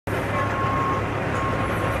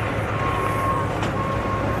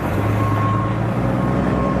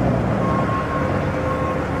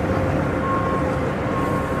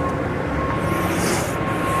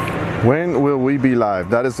be live?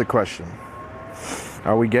 That is the question.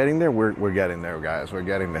 Are we getting there? We're getting there, guys. We're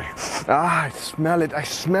getting there. Ah, I smell it. I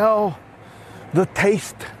smell the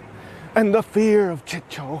taste and the fear of Chit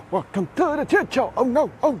Show. Welcome to the Chit Show. Oh no,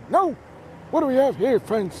 oh no. What do we have here,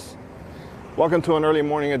 friends? Welcome to an early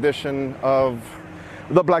morning edition of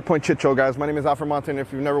the BlackPoint Chit Show, guys. My name is Alfred Montaner.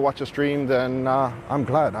 If you've never watched a stream, then I'm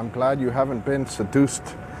glad you haven't been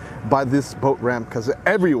seduced by this boat ramp, because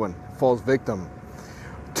everyone falls victim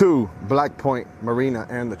to BlackPoint Marina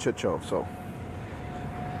and the Chit Show. So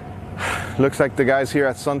looks like the guys here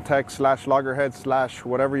at Suntech / Loggerhead /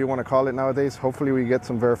 whatever you want to call it nowadays. Hopefully we get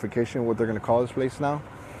some verification of what they're going to call this place now.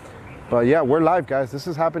 But yeah, we're live, guys. This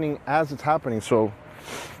is happening as it's happening. So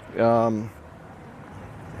if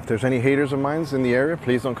there's any haters of mine in the area,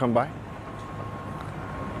 please don't come by.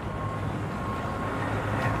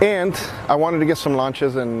 And I wanted to get some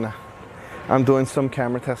launches, and I'm doing some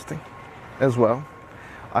camera testing as well.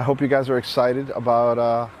 I hope you guys are excited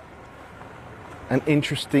about an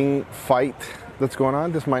interesting fight that's going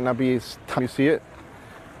on. This might not be as time you see it,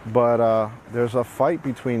 but there's a fight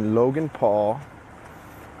between Logan Paul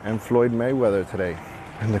and Floyd Mayweather today.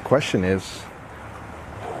 And the question is,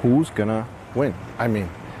 who's gonna win? I mean,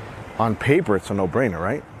 on paper, it's a no-brainer,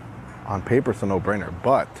 right? On paper, it's a no-brainer,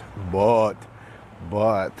 but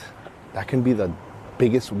that can be the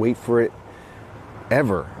biggest wait for it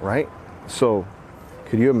ever, right? So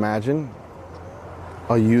could you imagine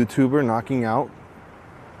a YouTuber knocking out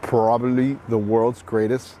probably the world's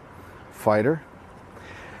greatest fighter?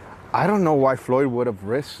 I don't know why Floyd would have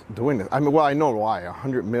risked doing this. I mean, well, I know why.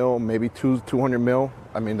 100 mil, maybe 200 mil.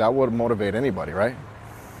 I mean, that would motivate anybody, right?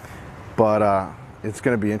 But it's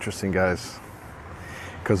going to be interesting, guys,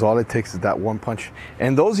 because all it takes is that one punch.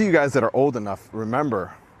 And those of you guys that are old enough,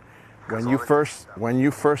 remember when you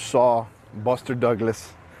first saw Buster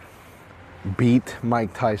Douglas beat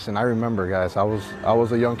Mike Tyson. I remember, guys. I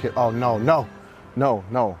was a young kid. Oh no.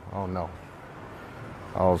 Oh no.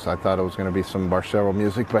 I thought it was going to be some Barcelo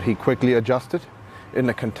music, but he quickly adjusted in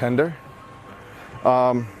the Contender.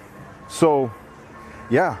 So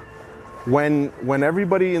yeah, when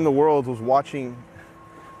everybody in the world was watching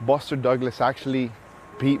Buster Douglas actually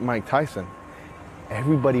beat Mike Tyson,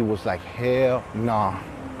 everybody was like, hell nah.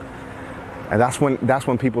 And that's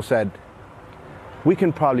when people said, we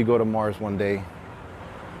can probably go to Mars one day.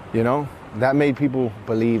 You know, that made people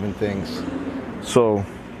believe in things. So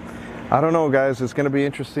I don't know, guys. It's going to be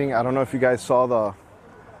interesting. I don't know if you guys saw the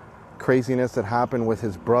craziness that happened with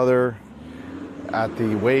his brother at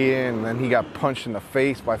the weigh-in, and then he got punched in the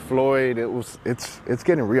face by Floyd. It's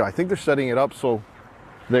getting real. I think they're setting it up so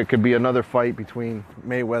there could be another fight between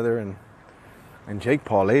Mayweather and Jake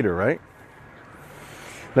Paul later, right?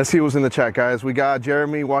 Let's see who's in the chat, guys. We got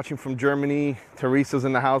Jeremy watching from Germany. Teresa's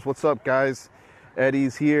in the house. What's up, guys?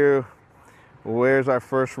 Eddie's here. Where's our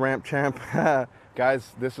first ramp champ?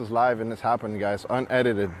 Guys, this is live and it's happening, guys,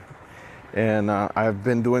 unedited. And I've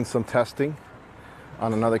been doing some testing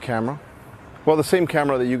on another camera. Well, the same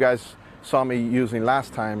camera that you guys saw me using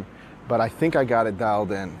last time, but I think I got it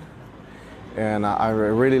dialed in. And I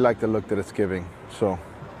really like the look that it's giving. So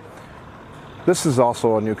this is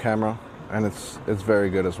also a new camera, and it's very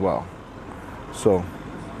good as well. So,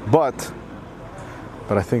 but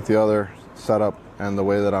I think the other setup and the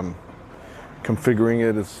way that I'm configuring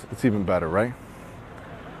it it's even better, right?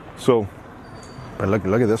 So, but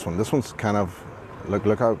look at this one. This one's kind of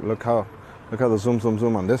look how the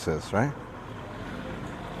zoom on this is, right?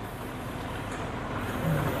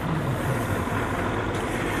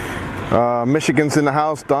 Michigan's in the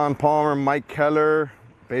house. Don Palmer, Mike Keller,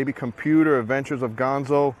 Baby Computer, Adventures of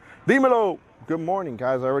Gonzo. Dímelo! Good morning,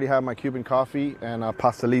 guys. I already have my Cuban coffee and a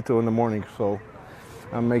pastelito in the morning, so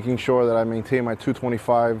I'm making sure that I maintain my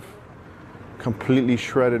 225 completely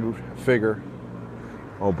shredded figure.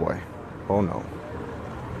 Oh boy. Oh no.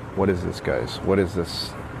 What is this, guys? What is this?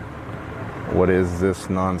 What is this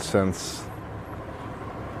nonsense?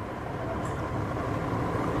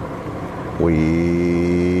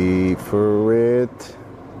 Wait for it.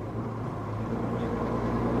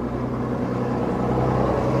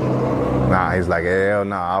 Nah, he's like, hell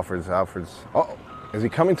no, Alfred's. Oh, is he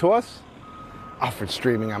coming to us? Alfred's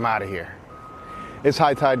streaming, I'm out of here. It's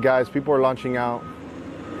high tide, guys. People are launching out.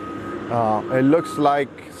 It looks like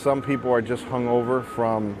some people are just hungover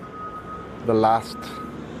from the last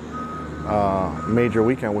major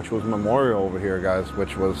weekend, which was Memorial over here, guys,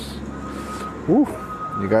 which was, whew,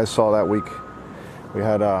 you guys saw that week. We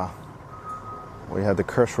had the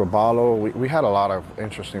Chris Roballo. We had a lot of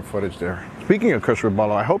interesting footage there. Speaking of Chris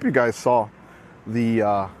Roballo, I hope you guys saw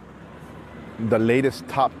the latest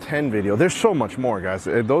top 10 video. There's so much more, guys.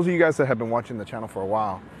 Those of you guys that have been watching the channel for a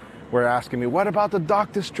while were asking me, what about the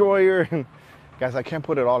Dock Destroyer? Guys, I can't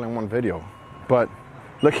put it all in one video, but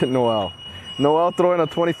look at Noel. Noel throwing a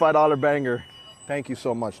 $25 banger. Thank you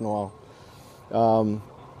so much, Noel.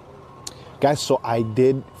 Guys, so I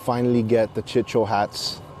did finally get the Chit Show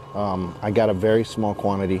hats. I got a very small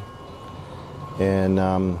quantity, and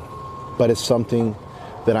but it's something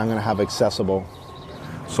that I'm gonna have accessible.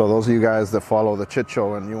 So those of you guys that follow the Chit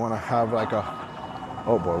Show and you wanna have like a,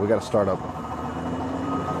 oh boy, we gotta start up.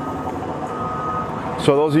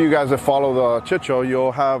 So those of you guys that follow the Chit Show,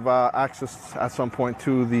 you'll have access at some point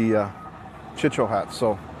to the Chit Show hats.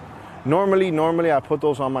 So normally I put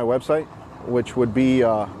those on my website, which would be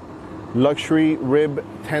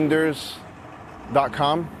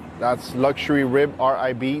luxuryribtenders.com. That's luxuryrib,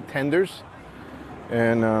 R-I-B, tenders.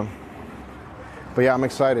 And but yeah, I'm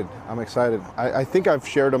excited. I think I've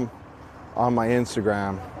shared them on my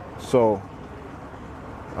Instagram. So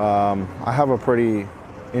I have a pretty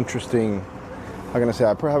interesting, how can I say,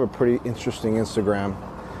 I probably have a pretty interesting Instagram,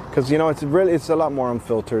 because you know, it's a lot more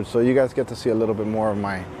unfiltered, so you guys get to see a little bit more of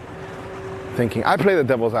my thinking. I play the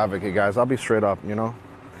devil's advocate, guys. I'll be straight up, you know.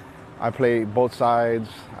 I play both sides.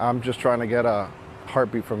 I'm just trying to get a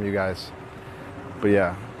heartbeat from you guys. But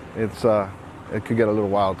yeah, it's it could get a little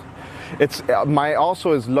wild. It's my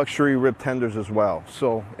also is Luxury Rib Tenders as well.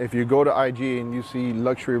 So if you go to IG and you see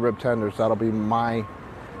Luxury Rib Tenders, that'll be my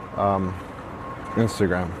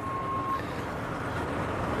Instagram.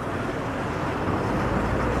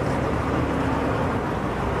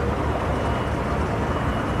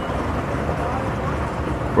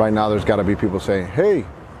 Right now, there's got to be people saying, "Hey,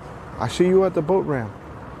 I see you at the boat ramp."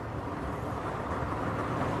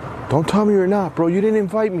 Don't tell me you're not, bro. You didn't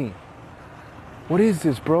invite me. What is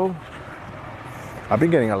this, bro? I've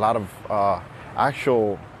been getting a lot of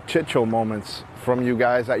actual Chit Show moments from you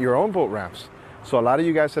guys at your own boat ramps. So a lot of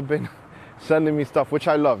you guys have been sending me stuff, which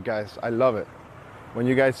I love, guys. I love it. When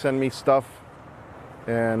you guys send me stuff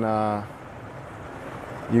and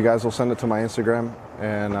you guys will send it to my Instagram,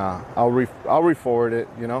 and I'll re-forward it,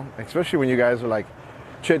 you know, especially when you guys are like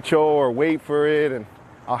Chit Show or wait for it, and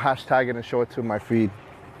I'll hashtag it and show it to my feed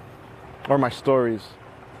or my stories.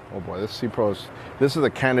 Oh boy, this C-Pro's, this is a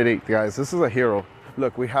candidate, guys. This is a hero.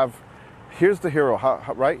 Look, here's the hero,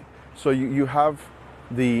 right? So you have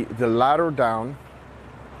the ladder down,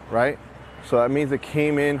 right? So that means it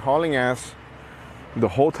came in hauling ass the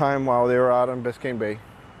whole time while they were out on Biscayne Bay.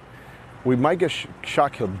 We might get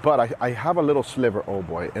shock killed, but I have a little sliver. Oh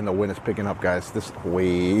boy, and the wind is picking up, guys.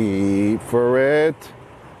 Wait for it.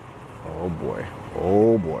 Oh boy,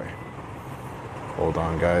 oh boy. Hold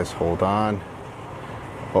on, guys, hold on.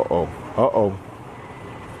 Uh-oh, uh-oh.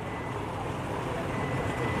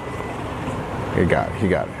 He got it.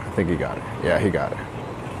 I think he got it. Yeah, he got it.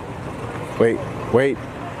 Wait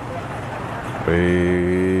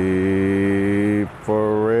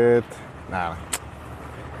for it. Nah.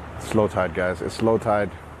 Slow tide, guys. It's slow tide.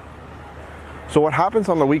 So what happens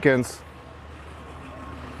on the weekends?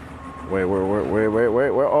 Wait.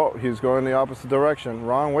 Oh, he's going the opposite direction.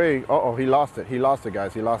 Wrong way. Uh-oh, he lost it. He lost it,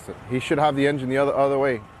 guys. He lost it. He should have the engine the other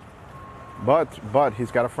way. But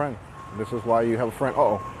he's got a friend. This is why you have a friend.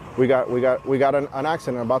 Uh-oh. We got an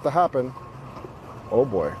accident about to happen. Oh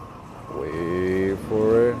boy. Wait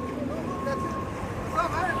for it.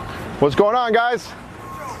 What's going on, guys?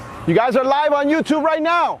 You guys are live on YouTube right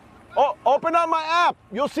now. Oh, open up my app.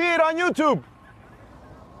 You'll see it on YouTube.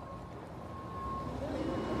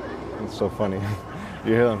 It's so funny.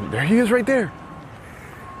 You hear him? There he is right there.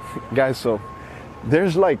 Guys, so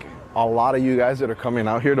there's like a lot of you guys that are coming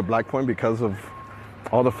out here to BlackPoint because of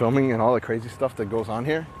all the filming and all the crazy stuff that goes on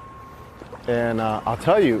here. And I'll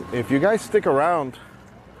tell you, if you guys stick around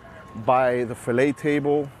by the fillet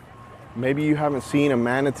table, maybe you haven't seen a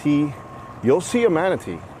manatee, you'll see a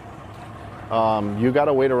manatee. You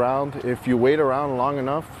gotta wait around. If you wait around long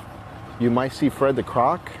enough, you might see Fred the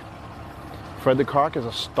Croc. Fred the Croc is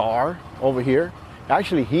a star over here.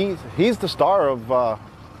 Actually, he's the star of the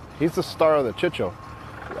Chit Show.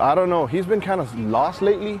 I don't know, he's been kind of lost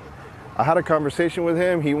lately. I had a conversation with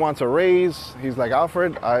him. He wants a raise. He's like,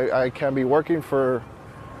 Alfred, I can't be working for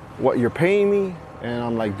what you're paying me. And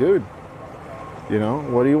I'm like, dude, you know,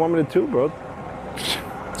 what do you want me to do, bro?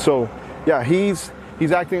 So yeah, he's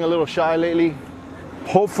acting a little shy lately.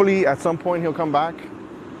 Hopefully at some point he'll come back.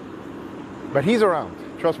 But he's around.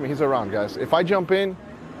 Trust me, he's around, guys. If I jump in,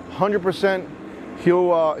 100%,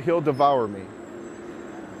 he'll devour me.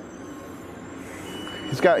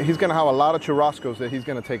 He's gonna have a lot of churrascos that he's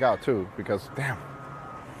gonna take out too, because damn.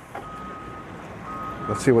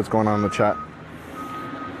 Let's see what's going on in the chat.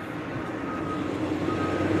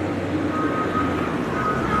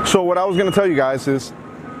 So what I was gonna tell you guys is,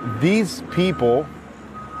 these people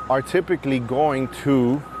are typically going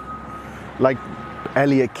to, like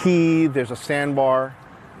Elliott Key. There's a sandbar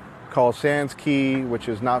called Sands Key, which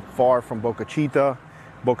is not far from Boca Chica.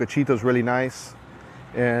 Boca Chica is really nice,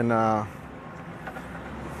 and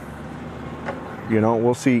you know,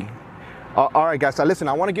 we'll see. All right, guys. So listen,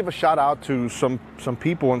 I want to give a shout out to some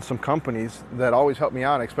people and some companies that always help me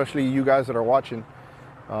out, especially you guys that are watching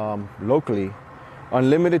locally.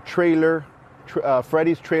 Unlimited Trailer,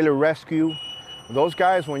 Freddy's Trailer Rescue. Those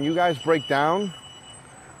guys, when you guys break down,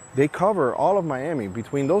 they cover all of Miami.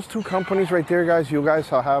 Between those two companies right there, guys, you guys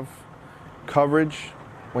have coverage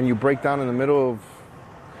when you break down in the middle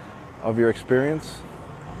of your experience.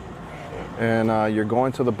 And you're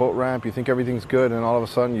going to the boat ramp, you think everything's good, and all of a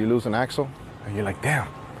sudden you lose an axle. And you're like, damn,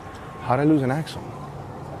 how'd I lose an axle?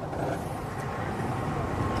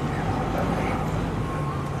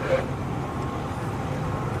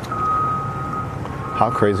 How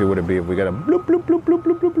crazy would it be if we get a bloop, bloop, bloop, bloop,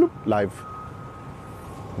 bloop, bloop, bloop live?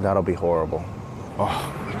 That'll be horrible. Oh.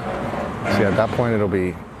 See, at that point, that'll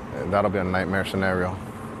be a nightmare scenario.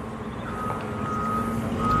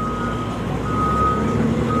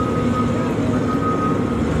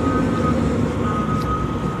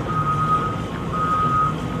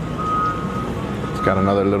 It's got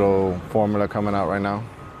another little formula coming out right now.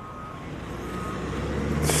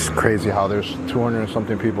 It's crazy how there's 200 and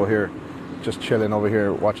something people here just chilling over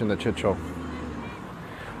here watching the Chit Show.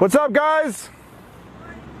 What's up, guys?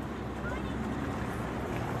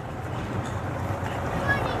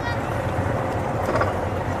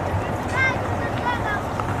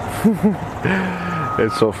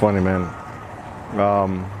 It's so funny, man.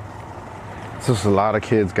 It's just a lot of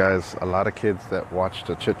kids, guys. A lot of kids that watch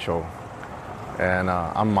the Chit Show, and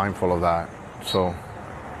I'm mindful of that. So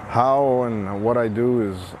how and what I do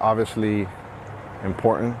is obviously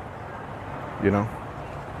important. You know,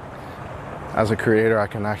 as a creator, I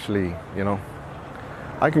can actually, you know,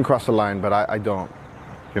 I can cross the line, but I don't,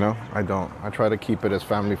 you know, I don't. I try to keep it as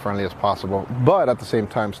family friendly as possible, but at the same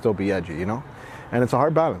time still be edgy, you know, and it's a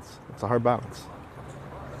hard balance. It's a hard balance.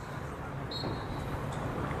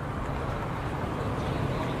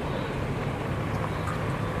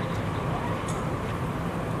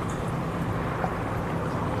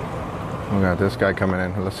 We got this guy coming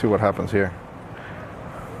in. Let's see what happens here.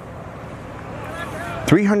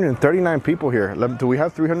 339 people here. Do we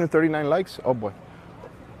have 339 likes? Oh boy.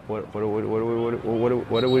 What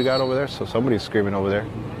do we got over there? So somebody's screaming over there.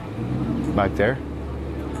 Back there.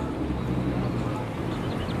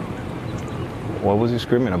 What was he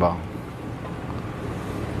screaming about?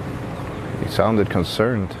 He sounded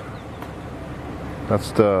concerned.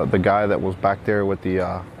 That's the guy that was back there with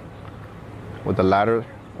the ladder.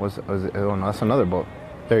 Oh no, that's another boat.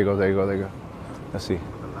 There you go, there you go, there you go. Let's see.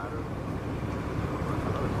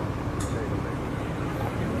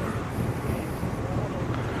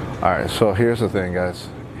 All right, so here's the thing, guys.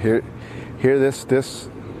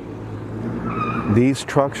 These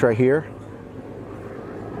trucks right here.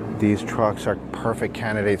 These trucks are perfect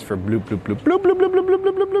candidates for bloop, bloop, bloop, bloop, bloop, bloop, bloop, bloop,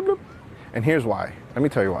 bloop, bloop, bloop. And here's why. Let me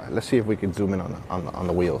tell you why. Let's see if we can zoom in on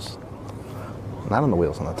the wheels. Not on the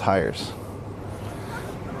wheels, on the tires.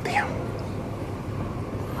 Damn.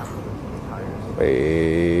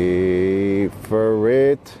 Wait for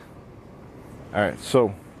it. All right,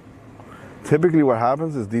 so typically what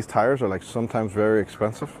happens is these tires are like sometimes very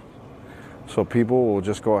expensive. So people will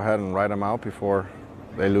just go ahead and ride them out before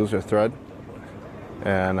they lose their thread.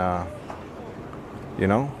 And, you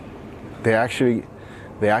know, they actually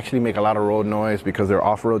make a lot of road noise because they're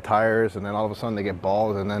off-road tires, and then all of a sudden they get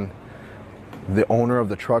bald, and then the owner of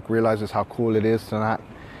the truck realizes how cool it is to not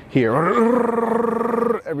hear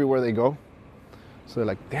everywhere they go. So they're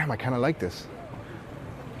like, damn, I kind of like this.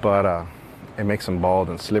 But it makes them bald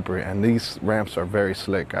and slippery, and these ramps are very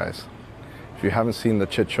slick, guys. If you haven't seen the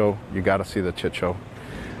Chit Show, you got to see the Chit Show.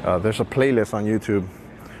 There's a playlist on YouTube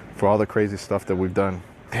for all the crazy stuff that we've done.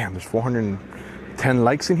 Damn, there's 410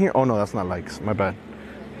 likes in here. Oh no, that's not likes. My bad.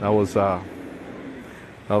 That was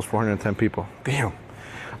 410 people. Damn.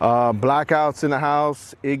 Blackouts in the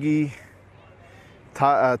house. Iggy,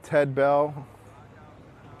 Ted Bell,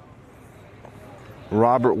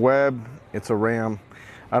 Robert Webb. It's a Ram.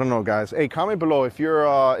 I don't know, guys. Hey, comment below if you're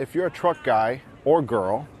a truck guy or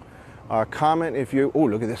girl. Comment if you. Oh,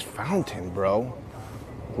 look at this fountain, bro.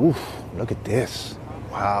 Oof, look at this.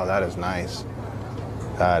 Wow, that is nice.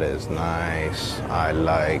 That is nice. I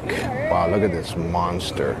like. Wow, look at this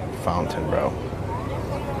monster fountain, bro.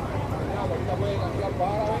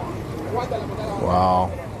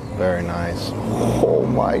 Wow, very nice. Oh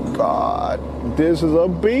my God, this is a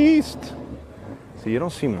beast. So you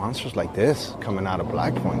don't see monsters like this coming out of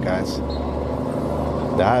BlackPoint, guys.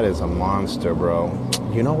 That is a monster, bro.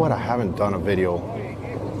 You know what? I haven't done a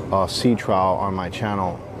video, sea trial on my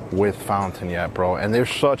channel with Fountain yet, bro. And they're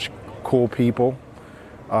such cool people.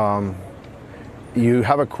 You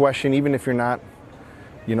have a question, even if you're not,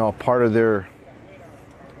 you know, a part of their,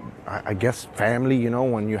 I guess, family, you know,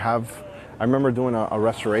 when you have, I remember doing a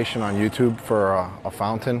restoration on YouTube for a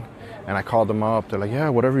fountain, and I called them up. They're like, yeah,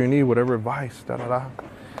 whatever you need, whatever advice, da da da.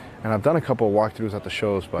 And I've done a couple of walkthroughs at the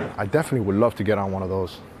shows, but I definitely would love to get on one of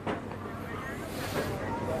those.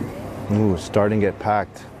 Ooh, it's starting to get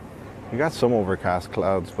packed. You got some overcast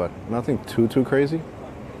clouds, but nothing too crazy.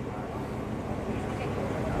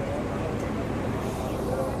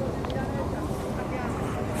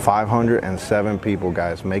 $507 people,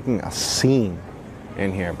 guys, making a scene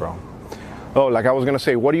in here, bro. Oh, like I was gonna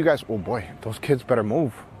say, what do you guys, oh boy, those kids better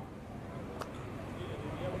move.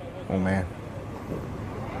 Oh man.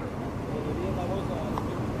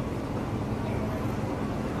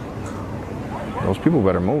 Those people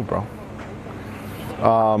better move, bro.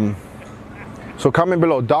 So comment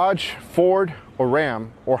below, Dodge, Ford, or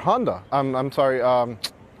Ram, or Honda. I'm sorry,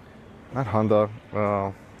 not Honda,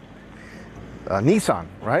 Nissan,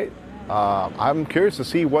 right? I'm curious to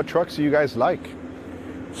see what trucks you guys like.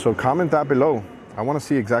 So comment that below. I want to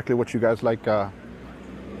see exactly what you guys like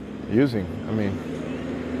using. I mean,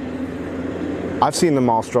 I've seen them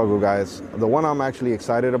all struggle, guys. The one I'm actually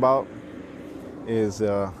excited about is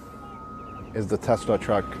the Tesla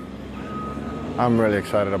truck. I'm really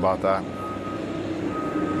excited about that.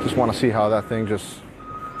 Just want to see how that thing just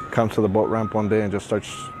comes to the boat ramp one day and just starts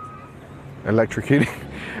electrocuting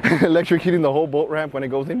the whole boat ramp when it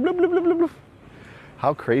goes in. Bloop, bloop, bloop, bloop, bloop.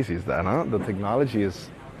 How crazy is that, huh? The technology is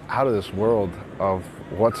out of this world of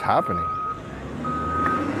what's happening.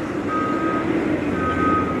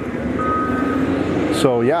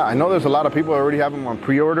 So yeah, I know there's a lot of people already have them on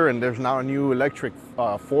pre-order, and there's now a new electric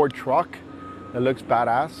Ford truck that looks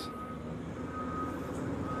badass.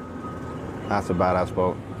 That's a badass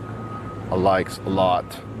boat. I likes a lot.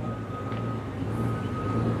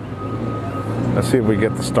 Let's see if we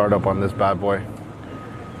get the start up on this bad boy.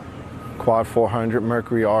 Quad 400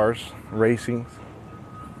 Mercury R's Racing.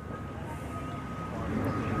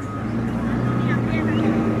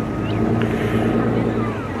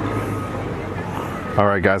 All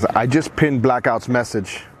right, guys, I just pinned Blackout's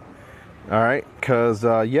message. All right, because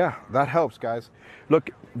yeah, that helps, guys. Look,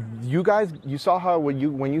 you guys, you saw how when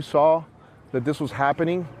you saw that this was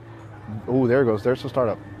happening. Oh, there it goes. There's the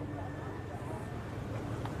startup.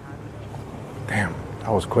 Damn,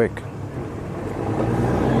 that was quick.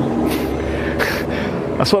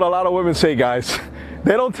 That's what a lot of women say, guys.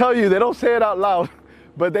 They don't tell you, they don't say it out loud,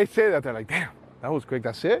 but they say that. They're like, damn, that was quick.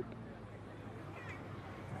 That's it?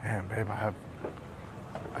 Damn, babe,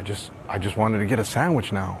 I just wanted to get a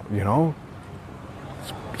sandwich now, you know?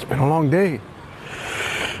 It's been a long day.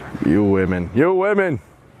 You women, you women.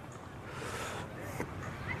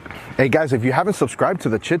 Hey guys, if you haven't subscribed to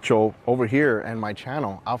the Chit Show over here and my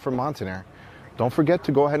channel, Alfred Montaner, don't forget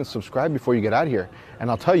to go ahead and subscribe before you get out of here. And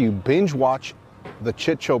I'll tell you, binge watch the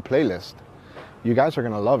Chit Show playlist. You guys are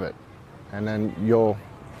gonna love it. And then you'll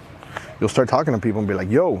start talking to people and be like,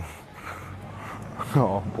 yo.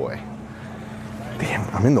 Oh boy. Damn,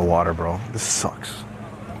 I'm in the water, bro. This sucks.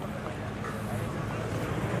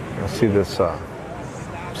 You'll see this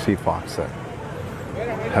sea fox that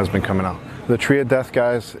has been coming out. The tree of death,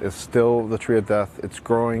 guys, is still the tree of death. It's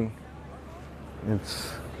growing.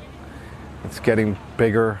 It's getting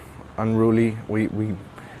bigger, unruly. We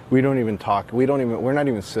don't even talk. We're not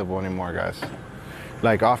even civil anymore, guys.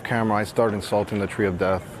 Like off camera, I start insulting the tree of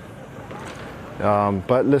death.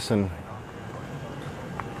 But listen,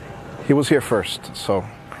 he was here first, so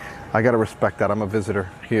I gotta respect that. I'm a visitor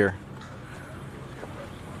here.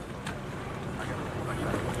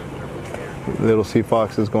 Little sea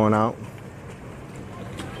fox is going out.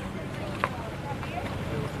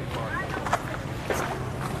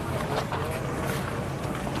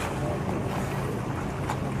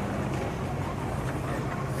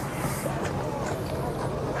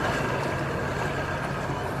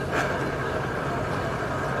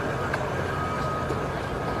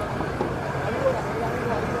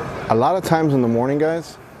 A lot of times in the morning,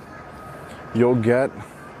 guys, you'll get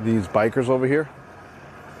these bikers over here,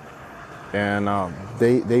 and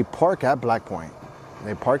they park at BlackPoint.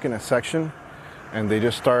 They park in a section, and they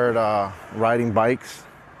just start riding bikes.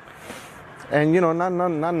 And you know,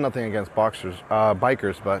 nothing against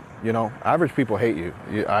bikers, but you know, average people hate you.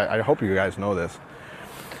 I hope you guys know this,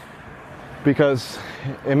 because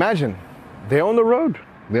imagine they own the road.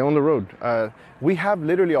 They own the road. We have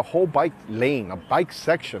literally a whole bike lane, a bike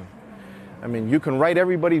section. I mean, you can write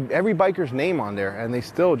every biker's name on there, and they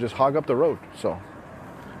still just hog up the road. So,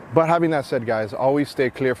 but having that said, guys, always stay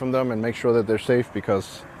clear from them and make sure that they're safe,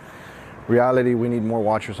 because reality, we need more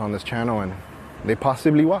watchers on this channel, and they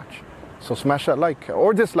possibly watch. So smash that like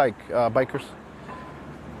or dislike, bikers.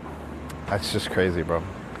 That's just crazy, bro.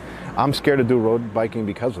 I'm scared to do road biking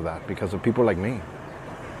because of that, because of people like me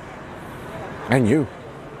and you.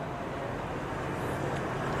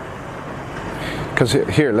 Because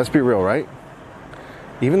here, let's be real, right?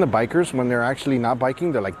 Even the bikers, when they're actually not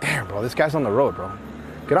biking, they're like, damn, bro, this guy's on the road, bro.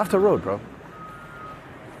 Get off the road, bro.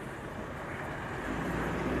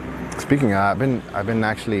 Speaking of, I've been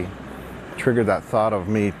actually triggered that thought of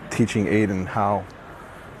me teaching Aiden how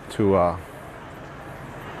to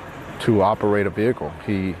operate a vehicle.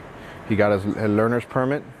 He got his learner's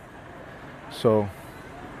permit. So,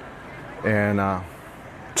 and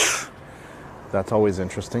that's always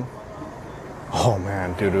interesting. Oh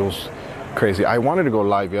man, dude, it was crazy. I wanted to go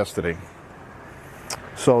live yesterday.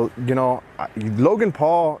 So, you know, Logan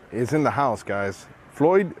Paul is in the house, guys.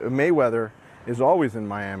 Floyd Mayweather is always in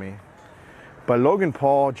Miami. But Logan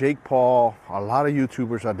Paul, Jake Paul, a lot of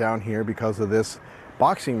YouTubers are down here because of this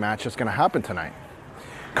boxing match that's going to happen tonight.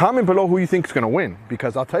 Comment below who you think is going to win,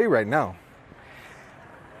 because I'll tell you right now,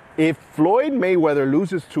 if Floyd Mayweather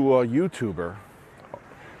loses to a YouTuber,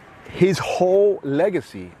 his whole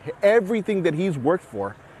legacy, everything that he's worked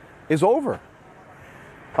for, is over.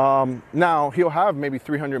 Now, he'll have maybe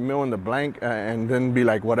 300 mil in the blank and then be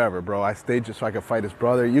like, whatever, bro, I stayed just so I could fight his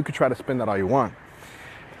brother. You could try to spin that all you want.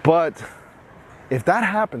 But if that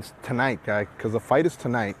happens tonight, guy, because the fight is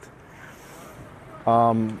tonight,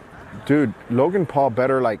 dude, Logan Paul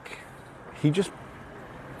better, like, he just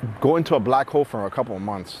go into a black hole for a couple of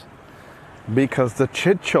months, because the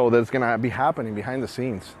Chit show that's going to be happening behind the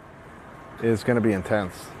scenes is going to be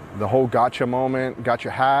intense. The whole gotcha moment, gotcha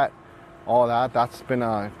hat, all that, that's been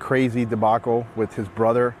a crazy debacle with his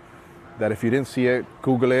brother, that if you didn't see it,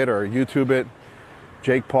 Google it or YouTube it.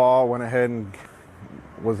 Jake Paul went ahead and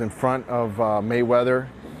was in front of Mayweather,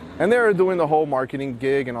 and they were doing the whole marketing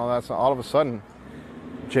gig and all that. So all of a sudden,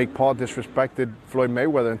 Jake Paul disrespected Floyd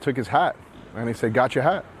Mayweather and took his hat, and he said, "Got your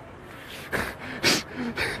hat."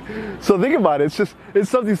 So think about it. It's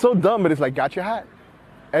something so dumb, but it's like, "Got your hat,"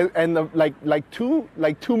 and like 2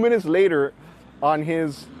 minutes later, on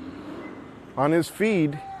his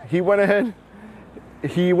feed, he went ahead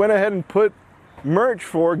and put merch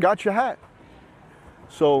for "Got your hat."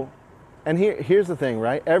 So. And here's the thing,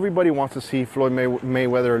 right? Everybody wants to see Floyd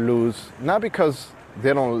Mayweather lose, not because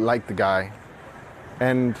they don't like the guy,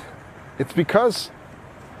 and it's because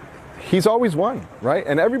he's always won, right?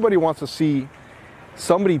 And everybody wants to see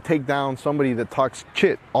somebody take down somebody that talks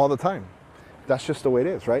shit all the time. That's just the way it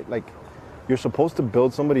is, right? Like, you're supposed to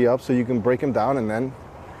build somebody up so you can break him down, and then,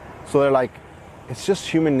 so they're like, it's just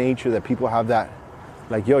human nature that people have that,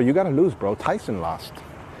 like, yo, you gotta lose, bro. Tyson lost.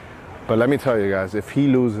 But let me tell you guys, if he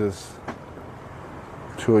loses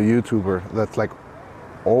to a YouTuber that's like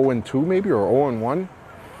 0-2 maybe, or 0-1,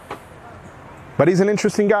 but he's an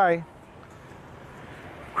interesting guy,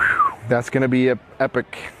 that's going to be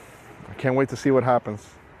epic. I can't wait to see what happens.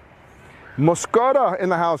 Moscota in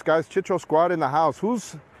the house, guys. Chicho squad in the house.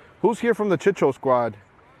 Who's here from the Chicho squad?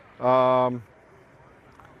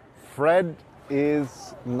 Fred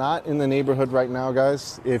is not in the neighborhood right now,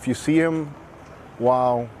 guys. If you see him,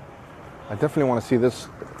 wow. I definitely want to see this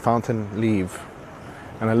fountain leave.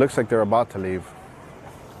 And it looks like they're about to leave.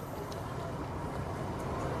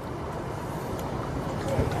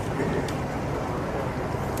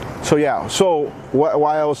 So yeah, so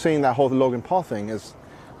why I was saying that whole Logan Paul thing is,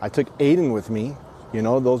 I took Aiden with me. You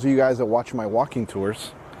know, those of you guys that watch my walking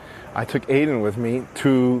tours, I took Aiden with me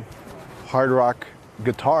to Hard Rock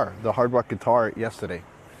Guitar, the Hard Rock Guitar yesterday.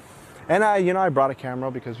 And I brought a camera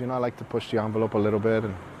because, I like to push the envelope a little bit,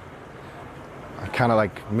 and I kind of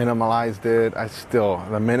like minimalized it.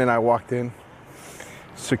 The minute I walked in,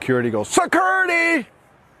 security goes, "Security!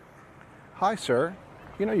 Hi, sir.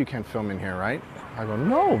 You know you can't film in here, right?" I go,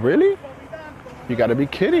 "No, really? You got to be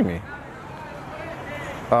kidding me."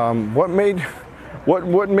 What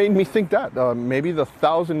made me think that? Maybe the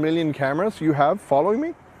 1,000 million cameras you have following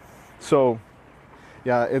me? So,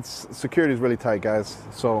 yeah, security is really tight, guys.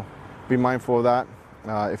 So be mindful of that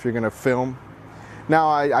if you're gonna film. Now,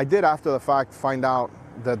 I did after the fact find out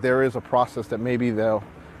that there is a process that maybe they'll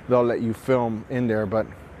let you film in there, but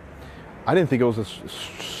I didn't think it was as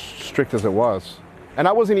strict as it was. And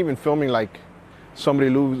I wasn't even filming like somebody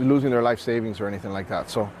losing their life savings or anything like that.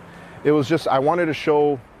 So it was just, I wanted to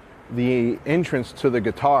show the entrance to the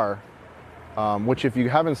guitar which if you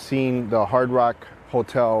haven't seen the Hard Rock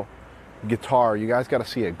Hotel guitar, you guys got to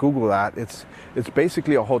see it. Google that. It's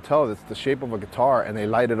basically a hotel that's the shape of a guitar, and they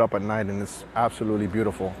light it up at night, and it's absolutely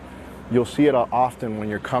beautiful. You'll see it often when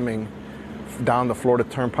you're coming down the Florida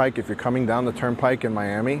Turnpike. If you're coming down the Turnpike in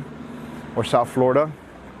Miami or South Florida,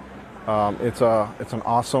 it's an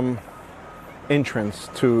awesome entrance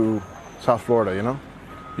to South Florida, you know?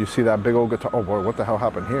 You see that big old guitar. Oh boy, what the hell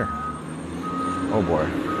happened here? Oh boy,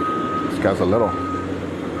 this guy's a little.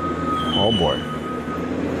 Oh boy.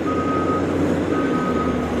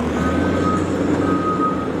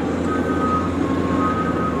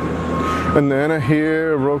 And then a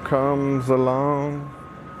hero comes along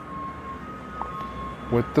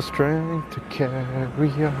with the strength to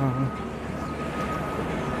carry on.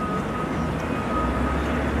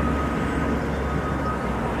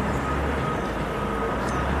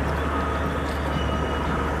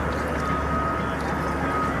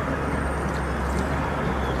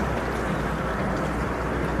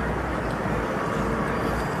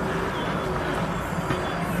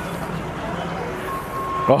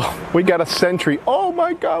 Oh, we got a sentry. Oh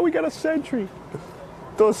my God, we got a sentry.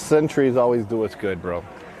 Those sentries always do us good, bro.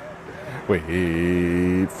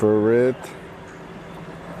 Wait for it.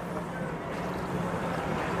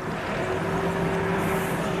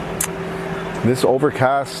 This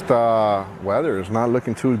overcast weather is not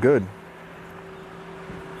looking too good.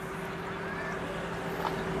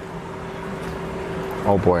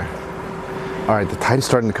 Oh boy. All right, the tide is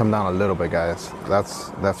starting to come down a little bit, guys.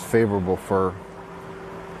 That's favorable for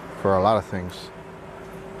a lot of things.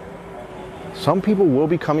 Some people will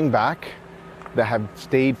be coming back that have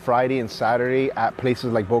stayed Friday and Saturday at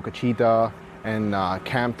places like Boca Chica and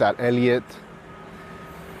camped at Elliott.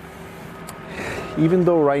 Even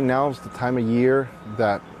though right now is the time of year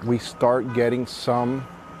that we start getting some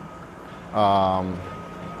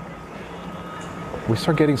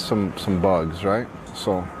bugs, right?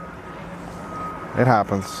 So it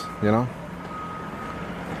happens, you know.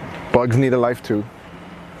 Bugs need a life too.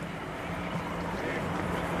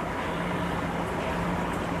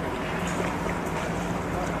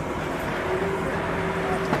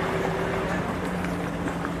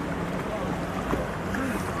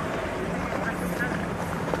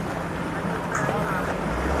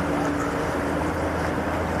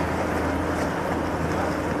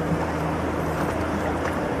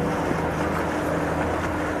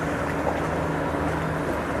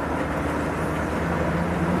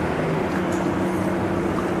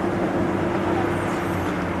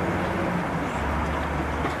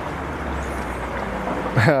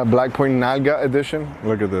 BlackPoint Nalga edition.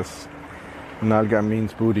 Look at this. Nalga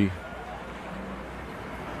means booty.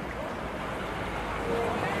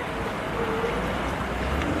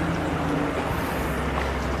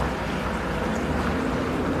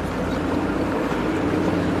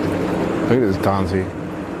 Look at this Donzi.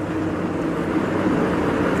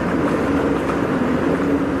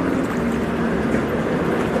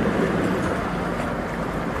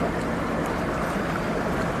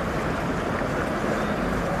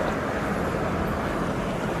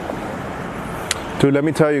 Dude, let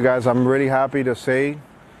me tell you guys, I'm really happy to say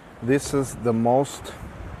this is the most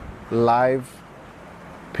live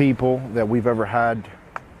people that we've ever had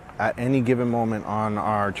at any given moment on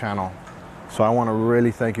our channel. So I want to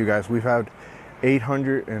really thank you guys. We've had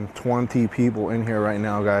 820 people in here right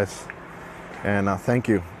now, guys. And thank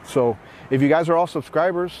you. So if you guys are all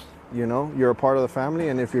subscribers, you know, you're a part of the family.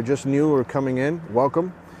 And if you're just new or coming in,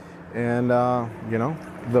 welcome. And, you know,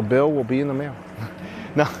 the bill will be in the mail.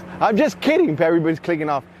 No, I'm just kidding. Everybody's clicking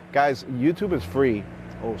off. Guys, YouTube is free.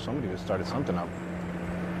 Oh, somebody just started something up.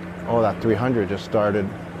 Oh, that 300 just started.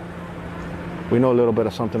 We know a little bit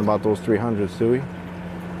of something about those 300s, do we?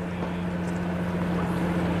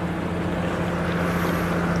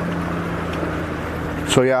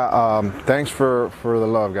 So yeah, thanks for the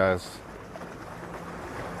love, guys.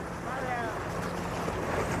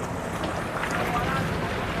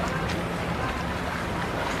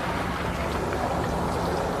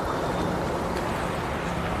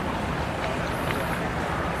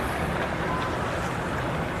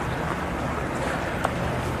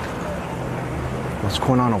 What's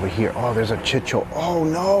going on over here? Oh, there's a Chit show. Oh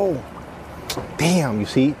no! Damn, you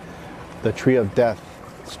see? The tree of death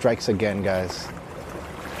strikes again, guys.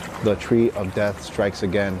 The tree of death strikes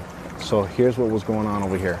again. So here's what was going on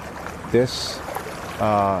over here. This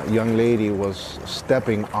young lady was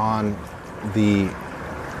stepping on the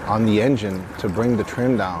engine to bring the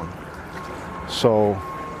trim down. So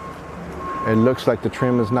it looks like the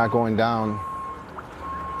trim is not going down.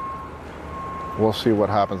 We'll see what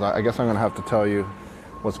happens. I guess I'm gonna have to tell you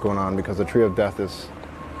what's going on because the tree of death is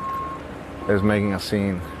is making a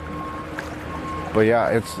scene. But yeah,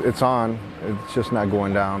 it's on. It's just not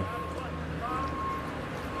going down.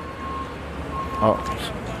 Oh,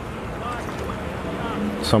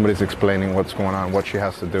 somebody's explaining what's going on, what she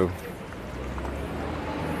has to do.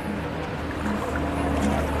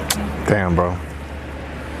 Damn, bro.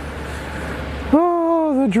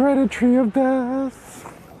 Oh, the dreaded tree of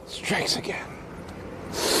death strikes again.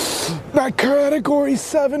 That Category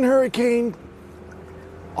 7 hurricane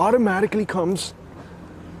automatically comes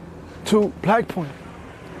to BlackPoint.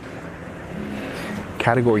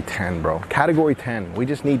 Category 10, bro. Category 10. We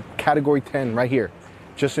just need Category 10 right here.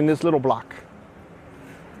 Just in this little block.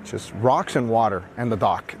 Just rocks and water and the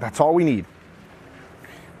dock. That's all we need.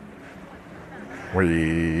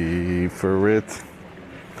 Wait for it.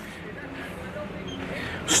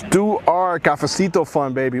 Stu R. Cafecito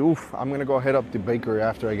fun, baby. Oof. I'm going to go hit up the bakery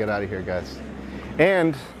after I get out of here, guys.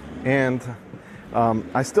 And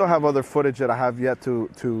I still have other footage that I have yet to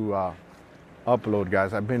upload,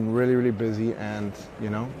 guys. I've been really, really busy, and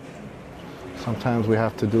you know, sometimes we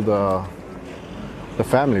have to do the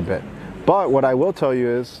family bit. But what I will tell you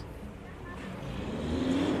is,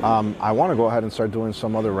 I want to go ahead and start doing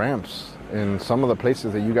some other ramps in some of the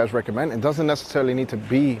places that you guys recommend. It doesn't necessarily need to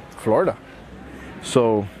be Florida.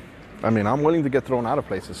 So, I mean, I'm willing to get thrown out of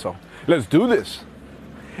places. So let's do this.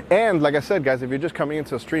 And like I said, guys, if you're just coming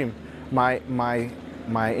into the stream, my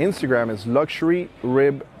Instagram is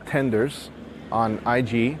luxuryribtenders on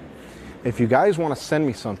IG. If you guys want to send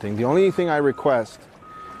me something, the only thing I request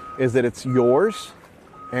is that it's yours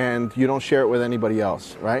and you don't share it with anybody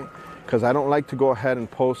else, right? Because I don't like to go ahead and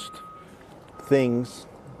post things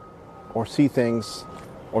or see things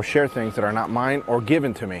or share things that are not mine or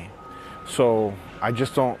given to me. So I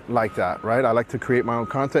just don't like that, right? I like to create my own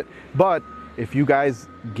content. But if you guys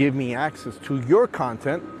give me access to your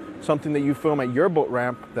content, something that you film at your boat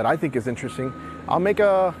ramp that I think is interesting, I'll make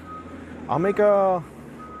a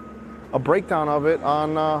breakdown of it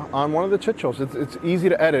on one of the Chit shows. It's easy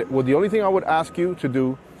to edit. Well, the only thing I would ask you to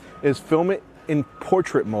do is film it in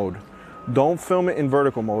portrait mode. Don't film it in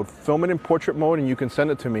vertical mode. Film it in portrait mode, and you can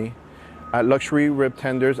send it to me at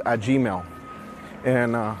luxuryribtenders@gmail.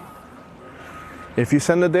 And if you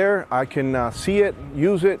send it there, I can see it,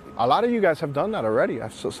 use it. A lot of you guys have done that already.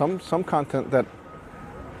 I've some content that,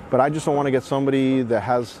 but I just don't want to get somebody that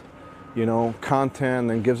has, you know,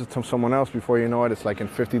 content and gives it to someone else. Before you know it, it's like in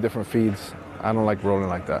 50 different feeds. I don't like rolling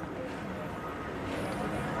like that.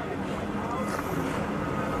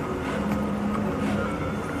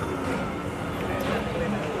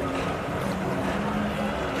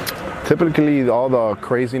 Typically, all the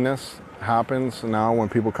craziness happens now when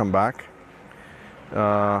people come back.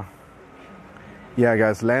 Yeah,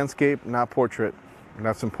 guys, landscape, not portrait.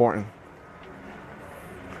 That's important.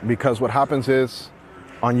 Because what happens is,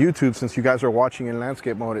 on YouTube, since you guys are watching in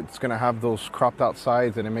landscape mode, it's going to have those cropped out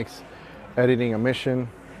sides, and it makes editing a mission.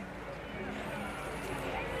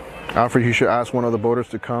 Alfred, you should ask one of the boaters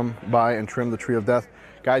to come by and trim the tree of death.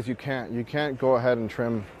 Guys, you can't go ahead and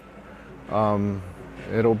trim.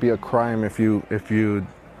 It'll be a crime if you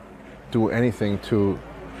do anything to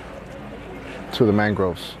the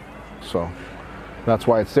mangroves. So that's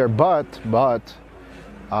why it's there. But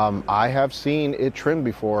I have seen it trimmed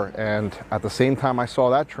before, and at the same time I saw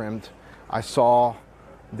that trimmed, I saw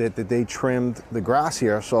that they trimmed the grass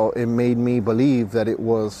here, so it made me believe that it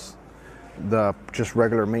was the just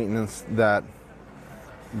regular maintenance that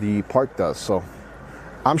the park does. So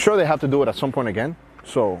I'm sure they have to do it at some point again,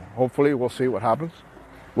 so hopefully we'll see what happens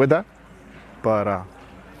with that. But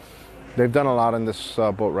they've done a lot in this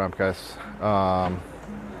boat ramp, guys.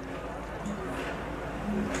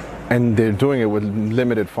 And they're doing it with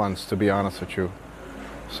limited funds, to be honest with you.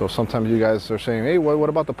 So sometimes you guys are saying, hey, what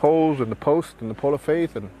about the poles and the post and the pole of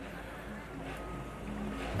faith? And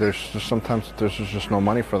sometimes there's just no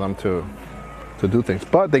money for them to do things.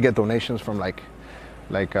 But they get donations from like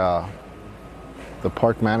the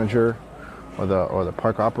park manager or the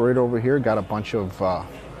park operator over here got a bunch of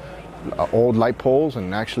old light poles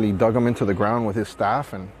and actually dug them into the ground with his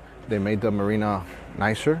staff, and they made the marina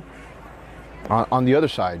nicer. On the other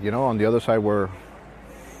side, you know, on the other side where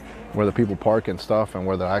the people park and stuff, and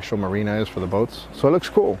where the actual marina is for the boats. So it looks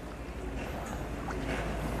cool.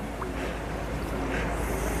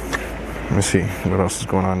 Let me see what else is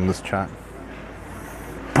going on in this chat.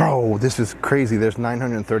 Bro, this is crazy. There's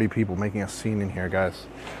 930 people making a scene in here, guys.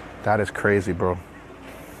 That is crazy, bro.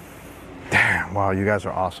 Damn, wow, you guys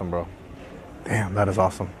are awesome, bro. Damn, that is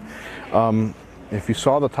awesome. If you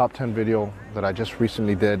saw the top 10 video that I just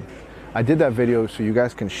recently did, I did that video so you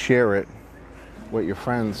guys can share it with your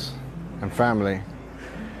friends and family.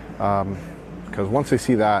 because once they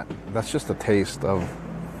see that, that's just a taste of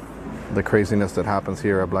the craziness that happens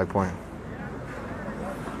here at BlackPoint.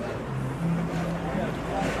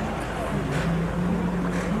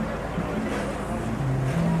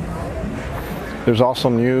 There's also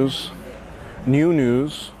news, new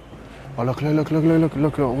news. Oh, look,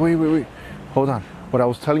 wait. Hold on. What I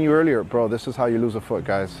was telling you earlier, bro, this is how you lose a foot,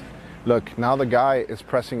 guys. Look, now the guy is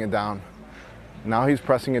pressing it down. Now he's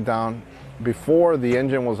pressing it down. Before the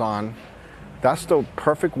engine was on, that's the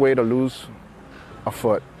perfect way to lose a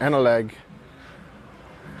foot and a leg.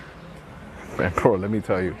 Man, bro, let me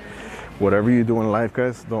tell you, whatever you do in life,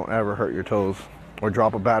 guys, don't ever hurt your toes or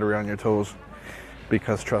drop a battery on your toes.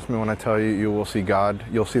 Because trust me when I tell you, you will see God,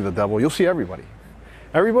 you'll see the devil, you'll see everybody.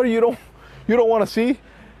 Everybody you don't want to see.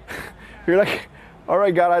 You're like, all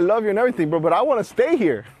right, God, I love you and everything, bro, but I want to stay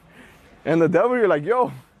here. And the devil, you're like,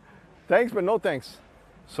 yo, thanks, but no thanks.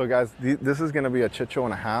 So guys, this is going to be a chit show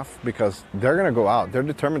and a half because they're going to go out. They're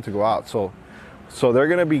determined to go out. So they're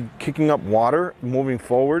going to be kicking up water moving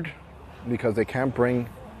forward because they can't bring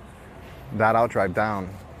that outdrive down.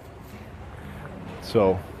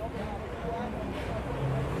 So,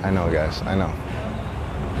 I know, guys, I know.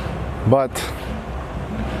 But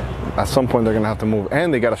at some point they're going to have to move.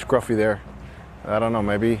 And they got a scruffy there. I don't know,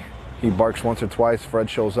 maybe he barks once or twice, Fred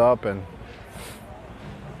shows up, and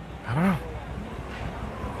I don't know.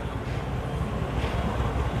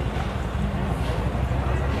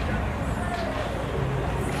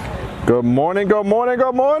 Good morning, good morning,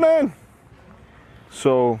 good morning.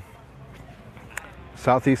 So,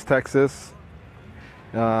 Southeast Texas,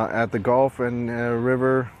 at the Gulf and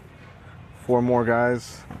River, 4 more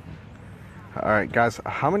guys. All right, guys,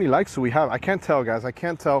 how many likes do we have? I can't tell, guys, I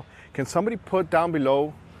can't tell. Can somebody put down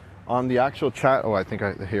below on the actual chat? Oh, I think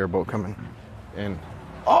I hear a boat coming in.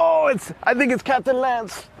 Oh, I think it's Captain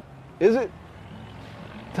Lance. Is it?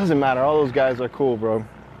 Doesn't matter, all those guys are cool, bro.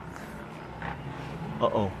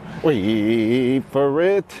 Uh-oh. Wait for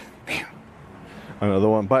it. Another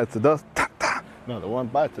one bites the dust. Ta, ta. Another one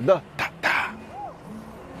bites the dust. Ta, ta.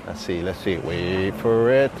 Let's see. Wait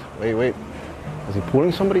for it. Wait. Is he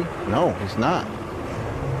pulling somebody? No, he's not.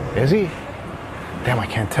 Is he? Damn, I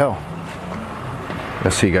can't tell.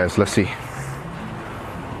 Let's see, guys. Let's see.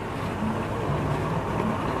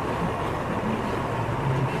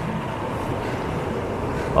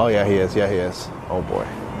 Oh, yeah, he is. Oh, boy.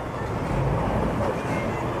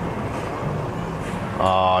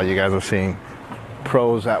 Oh, you guys are seeing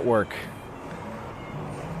pros at work.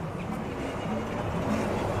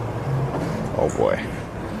 Oh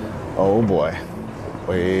boy.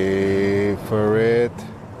 Wait for it.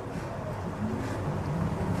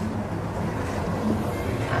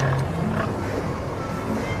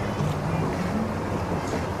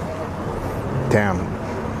 Damn,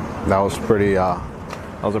 that was a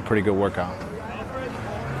pretty good workout.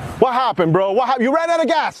 What happened, bro? What happened? You ran out of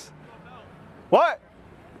gas? What?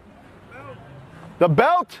 The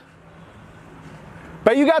belt?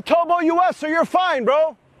 But you got Towboat US, so you're fine,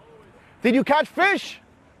 bro. Did you catch fish?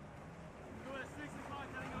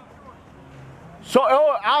 So,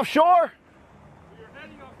 offshore?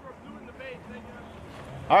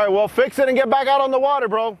 All right, well, fix it and get back out on the water,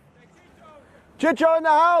 bro. Chicho in the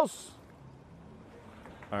house.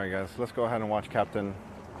 All right, guys, let's go ahead and watch Captain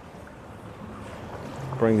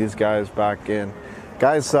bring these guys back in.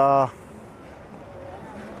 Guys, Towboat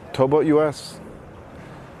US.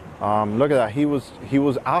 Look at that. He was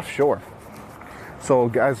offshore. So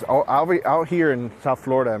guys, out here in South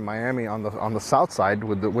Florida and Miami on the south side,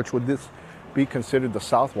 which would this be considered the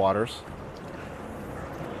south waters?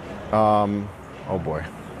 Oh boy,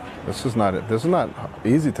 this is not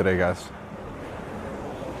easy today, guys.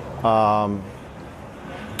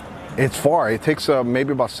 It's far. It takes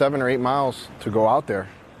maybe about 7 or 8 miles to go out there.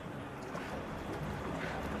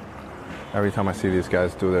 Every time I see these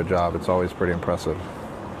guys do their job, it's always pretty impressive.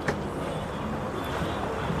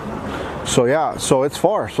 So yeah, so it's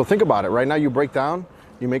far. So think about it. Right now you break down,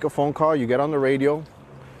 you make a phone call, you get on the radio,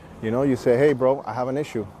 you say, hey bro, I have an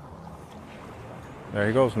issue. There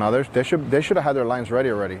he goes. Now they should have had their lines ready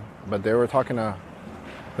already, but they were talking to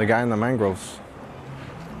the guy in the mangroves.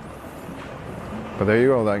 But there you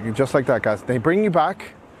go, just like that, guys. They bring you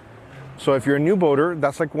back. So if you're a new boater,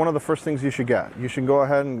 that's like one of the first things you should get. You should go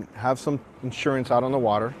ahead and have some insurance out on the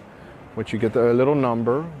water, which you get a little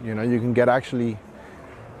number. You can get actually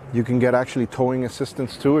towing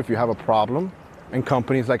assistance too if you have a problem. And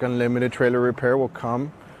companies like Unlimited Trailer Repair will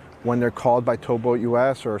come when they're called by Towboat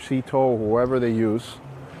US or Sea Tow or whoever they use.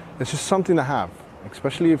 It's just something to have,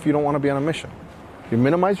 especially if you don't want to be on a mission. You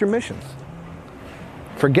minimize your missions.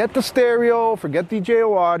 Forget the stereo, forget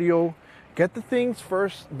DJO audio. Get the things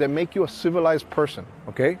first that make you a civilized person,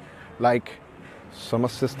 okay? Like some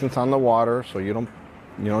assistance on the water so you don't,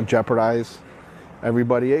 jeopardize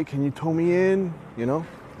everybody. Hey, can you tow me in? You know?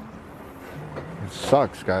 It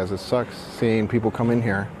sucks, guys. It sucks seeing people come in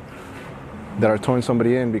here that are towing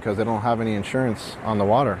somebody in because they don't have any insurance on the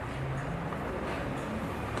water.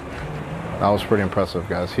 That was pretty impressive,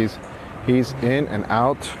 guys. He's in and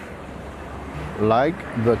out like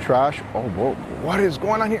the trash. Oh, whoa, what is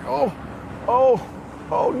going on here? Oh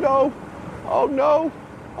no, oh no,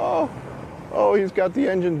 oh, he's got the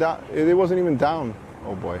engine down. It wasn't even down.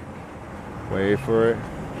 Oh boy, wait for it.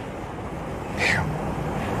 Damn.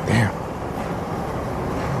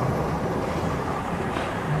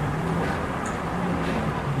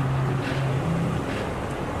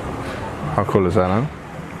 How cool is that, huh?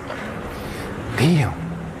 Damn.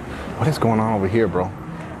 What is going on over here, bro?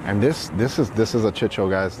 And this is a chit show,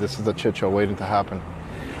 guys. This is a chit show waiting to happen.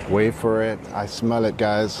 Wait for it. I smell it,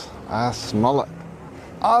 guys. I smell it.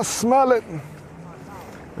 I smell it.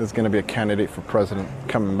 This is gonna be a candidate for president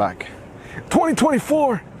coming back.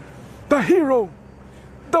 2024, the hero,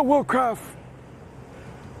 the Warcraft.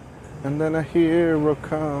 And then a hero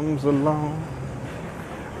comes along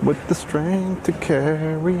with the strength to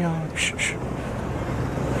carry on. Shh.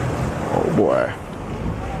 Oh boy.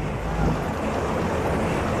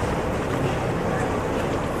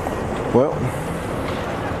 Well,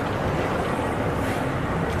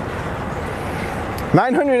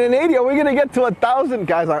 980. Are we gonna get to 1,000,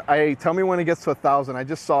 guys? I tell me when it gets to 1,000. I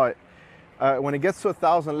just saw it. When it gets to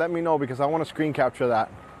 1,000, let me know because I want to screen capture that.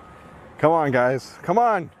 Come on, guys. Come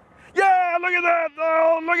on. Yeah, look at that.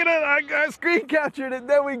 Oh, look at it. I screen captured it.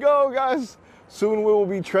 There we go, guys. Soon we will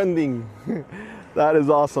be trending. That is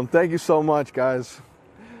awesome. Thank you so much, guys.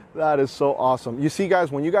 That is so awesome. You see,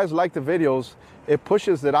 guys, when you guys like the videos, it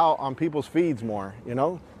pushes it out on people's feeds more, you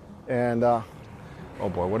know? And, oh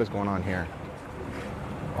boy, what is going on here?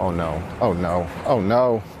 Oh no, oh no, oh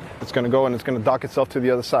no. It's gonna go and it's gonna dock itself to the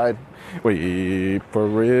other side. Wait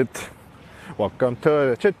for it. Welcome to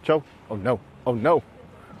the Chit Show. Oh no, oh no,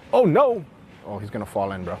 oh no. Oh, he's gonna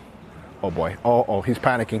fall in, bro. Oh boy, oh, he's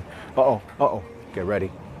panicking. Uh-oh, get ready.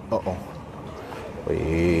 Uh-oh.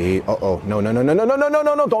 Wait, uh-oh, no,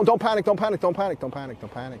 don't panic,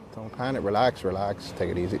 relax. Take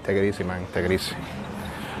it easy, man, take it easy.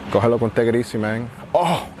 Cógelo con take it easy, man.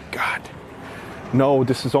 Oh, God. No,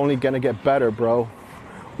 this is only gonna get better, bro.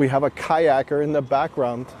 We have a kayaker in the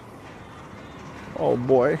background. Oh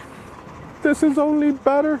boy, this is only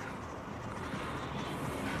better.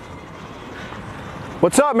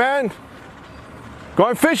 What's up, man?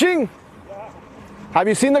 Going fishing? Yeah. Have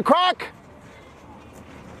you seen the croc?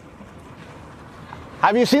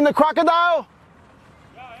 Have you seen the crocodile?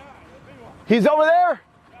 Yeah. He's over there?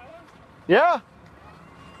 Yeah?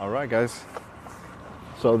 All right, guys.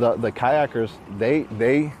 So the kayakers,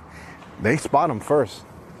 they spot them first.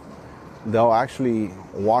 They'll actually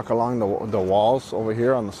walk along the walls over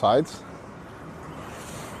here on the sides.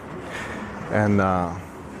 And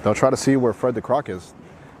they'll try to see where Fred the Croc is.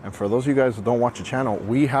 And for those of you guys who don't watch the channel,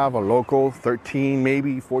 we have a local 13,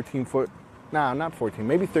 maybe 14 foot, nah, not 14,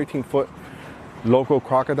 maybe 13 foot local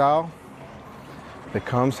crocodile that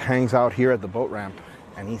comes, hangs out here at the boat ramp,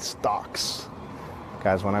 and he stalks.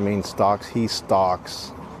 Guys, when I mean stalks, he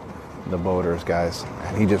stalks the boaters, guys.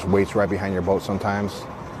 And he just waits right behind your boat sometimes.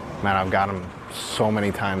 Man, I've got him so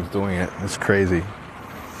many times doing it. It's crazy.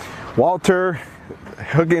 Walter,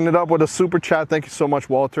 hooking it up with a super chat. Thank you so much,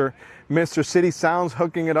 Walter. Mr. City Sounds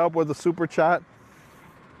hooking it up with a super chat.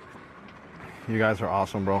 You guys are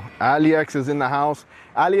awesome, bro. Alex is in the house.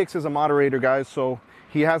 Alex is a moderator, guys, so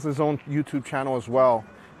he has his own YouTube channel as well.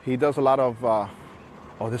 He does a lot of, oh,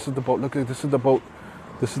 this is the boat. Look, this is the boat.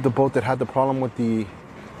 This is the boat that had the problem with the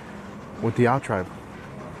out-tribe.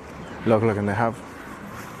 Look, and they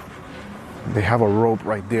have a rope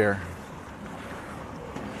right there.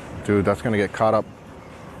 Dude, that's gonna get caught up.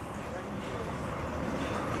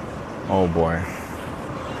 Oh boy.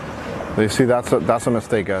 You see, that's a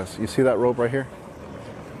mistake, guys. You see that rope right here?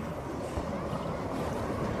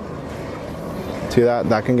 See that?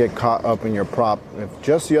 That can get caught up in your prop. If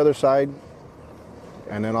just the other side,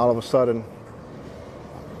 and then all of a sudden,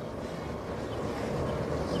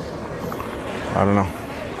 I don't know.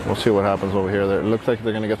 We'll see what happens over here. It looks like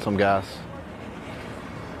they're gonna get some gas.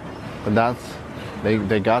 But that's,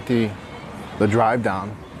 they got the drive down.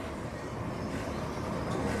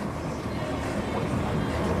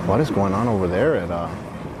 What is going on over there at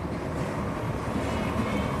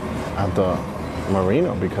the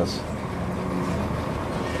marina? Because,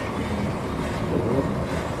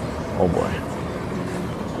 oh boy.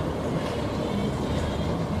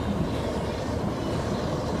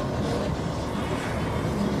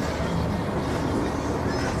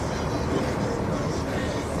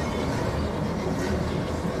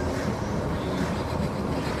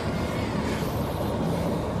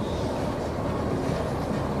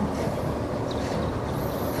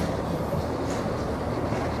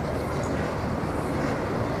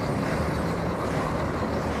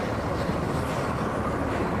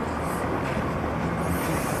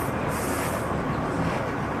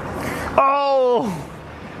 Oh,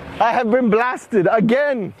 I have been blasted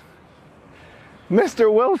again.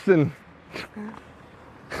 Mr. Wilson.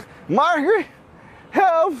 Margaret,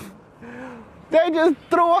 help. They just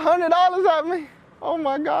threw $100 at me. Oh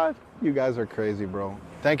my God. You guys are crazy, bro.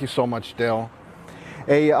 Thank you so much, Dale.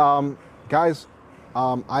 Hey, guys,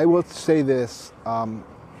 I will say this,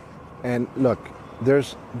 and look,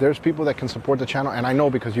 there's people that can support the channel, and I know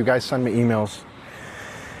because you guys send me emails,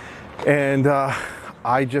 and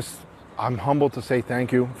I'm humbled to say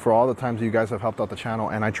thank you for all the times you guys have helped out the channel,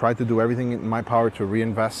 and I try to do everything in my power to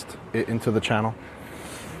reinvest it into the channel,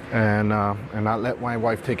 and not let my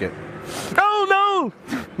wife take it. Oh no!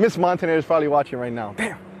 Miss Montaner is probably watching right now.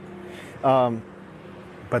 Damn.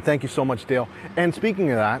 But thank you so much, Dale. And speaking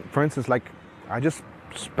of that, for instance, like I just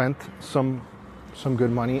spent some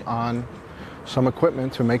good money on some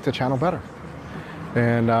equipment to make the channel better.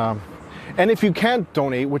 And if you can't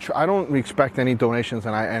donate, which I don't expect any donations,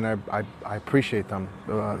 and I appreciate them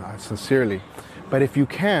sincerely. But if you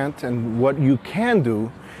can't, and what you can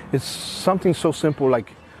do is something so simple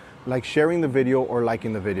like sharing the video or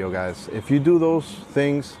liking the video, guys. If you do those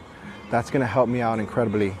things, that's gonna help me out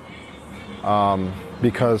incredibly.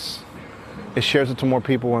 Because it shares it to more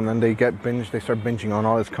people, and then they start binging on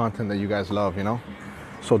all this content that you guys love, you know?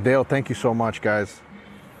 So Dale, thank you so much, guys.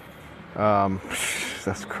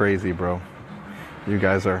 That's crazy, bro. You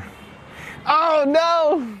guys are, oh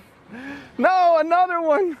no, another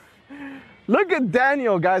one. Look at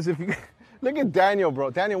Daniel, guys. Look at Daniel, bro.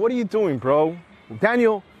 Daniel, what are you doing, bro?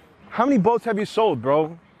 Daniel, how many boats have you sold,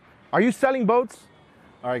 bro? Are you selling boats?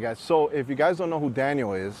 All right, guys, so if you guys don't know who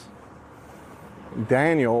Daniel is,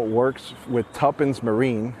 Daniel works with Tuppence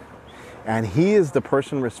Marine, and he is the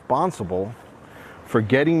person responsible for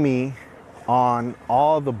getting me on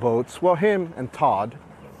all the boats, well, him and Todd,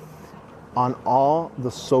 on all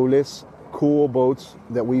the soulless, cool boats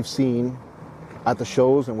that we've seen at the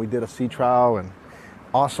shows, and we did a sea trial, and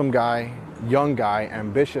awesome guy, young guy,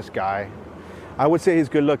 ambitious guy. I would say he's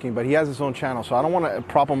good looking, but he has his own channel, so I don't want to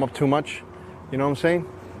prop him up too much. You know what I'm saying?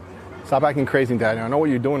 Stop acting crazy, Daniel. I know what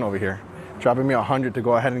you're doing over here. Dropping me 100 to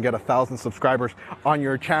go ahead and get 1,000 subscribers on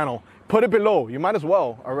your channel. Put it below. You might as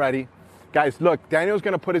well already. Guys, look, Daniel's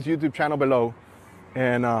going to put his YouTube channel below,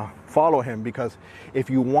 and follow him, because if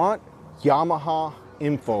you want Yamaha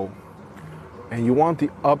info and you want the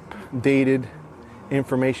updated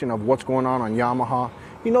information of what's going on Yamaha,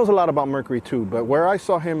 he knows a lot about Mercury too, but where I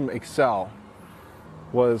saw him excel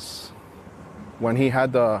was when he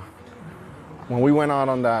had when we went out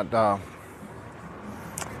on that,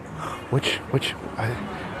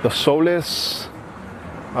 the Solis,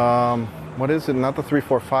 what is it? Not the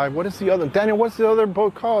 345. What is the other? Daniel, what's the other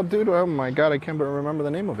boat called, dude? Oh my God, I can't remember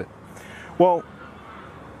the name of it. Well,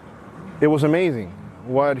 it was amazing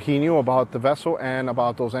what he knew about the vessel and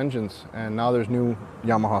about those engines. And now there's new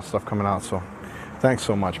Yamaha stuff coming out. So thanks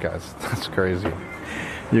so much, guys. That's crazy.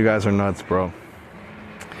 You guys are nuts, bro.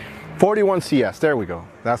 41 CS, there we go.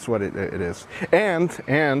 That's what it is. And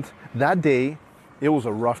that day, it was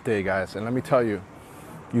a rough day, guys. And let me tell you,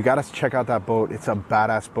 you gotta check out that boat. It's a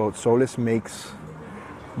badass boat. Solis makes,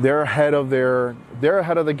 they're ahead of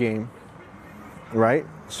the game, right?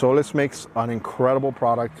 Solis makes an incredible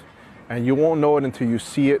product, and you won't know it until you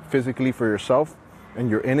see it physically for yourself, and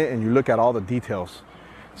you're in it and you look at all the details.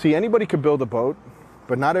 See, anybody could build a boat,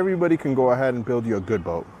 but not everybody can go ahead and build you a good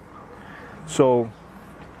boat. So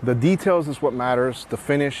the details is what matters, the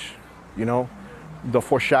finish, you know, the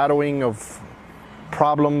foreshadowing of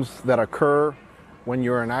problems that occur when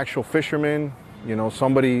you're an actual fisherman, you know,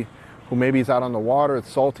 somebody who maybe is out on the water,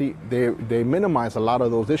 it's salty, they minimize a lot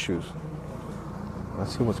of those issues.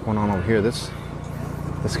 Let's see what's going on over here. This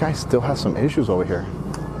guy still has some issues over here.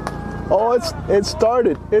 Oh, it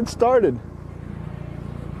started.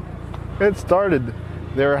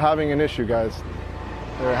 They're having an issue, guys.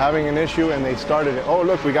 They're having an issue and they started it. Oh,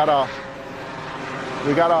 look, we got a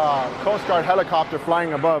Coast Guard helicopter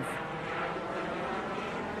flying above.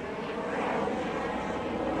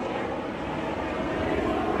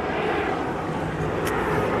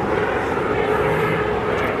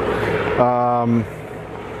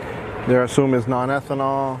 Their assume is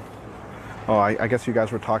non-ethanol. Oh, I guess you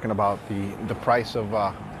guys were talking about the price of,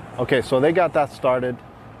 okay, so they got that started.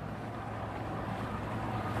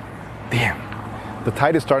 Damn, the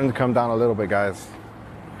tide is starting to come down a little bit, guys.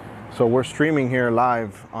 So we're streaming here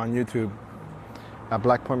live on YouTube at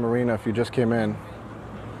BlackPoint Marina. If you just came in,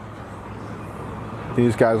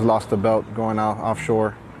 these guys lost the belt going out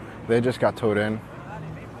offshore. They just got towed in.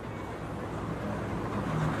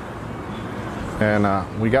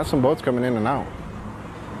 And we got some boats coming in and out.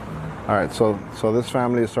 All right, so this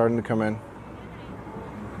family is starting to come in.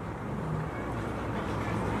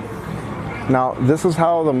 Now, this is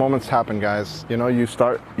how the moments happen, guys. You know, you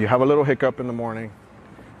have a little hiccup in the morning.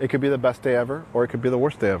 It could be the best day ever, or it could be the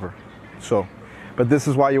worst day ever. So, but this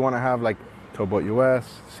is why you want to have like Towboat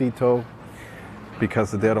US, Sea Tow,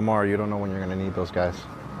 because the day of tomorrow, you don't know when you're going to need those guys.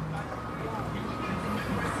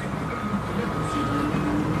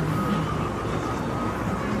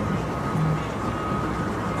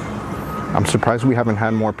 I'm surprised we haven't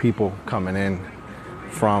had more people coming in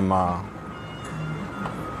from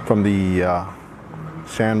the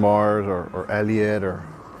sandbars or Elliott or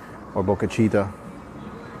Boca Chica.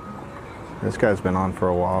 This guy's been on for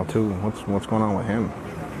a while too. What's going on with him?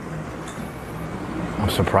 I'm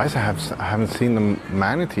surprised I haven't seen the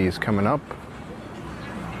manatees coming up.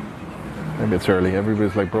 Maybe it's early.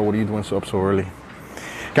 Everybody's like, bro, what are you doing up so early?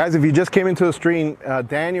 Guys, if you just came into the stream,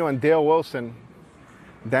 Daniel and Dale Wilson.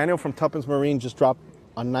 Daniel from Tuppence Marine just dropped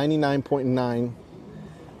a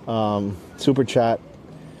 99.9 super chat.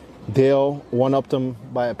 Dale one-upped him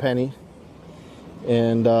by a penny.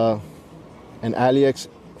 And Alex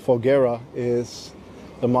Folguera is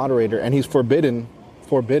the moderator, and he's forbidden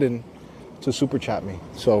to super chat me.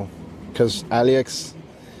 So, because Alex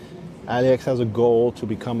has a goal to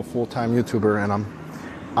become a full-time YouTuber, and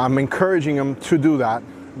I'm encouraging him to do that,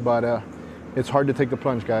 but it's hard to take the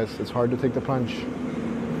plunge, guys. It's hard to take the plunge.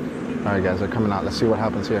 All right, guys, they're coming out. Let's see what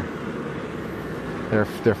happens here.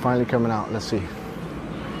 They're finally coming out. Let's see.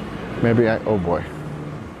 Maybe oh boy.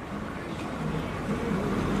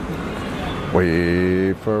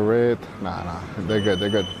 Wait for it. Nah, they're good. They're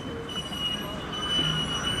good.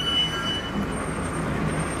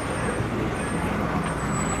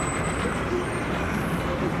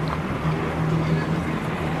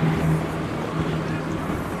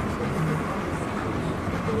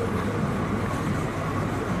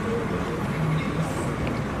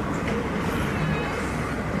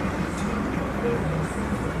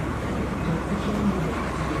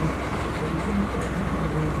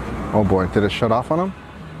 Oh boy, did it shut off on him?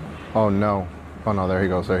 Oh no. Oh no, there he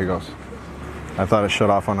goes, there he goes. I thought it shut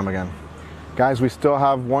off on him again. Guys, we still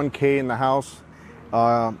have 1K in the house.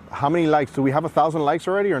 How many likes? Do we have 1,000 likes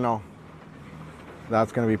already or no?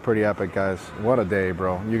 That's gonna be pretty epic, guys. What a day,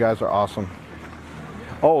 bro. You guys are awesome.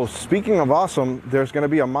 Oh, speaking of awesome, there's gonna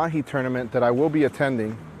be a Mahi tournament that I will be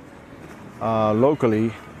attending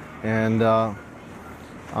locally. And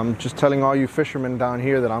I'm just telling all you fishermen down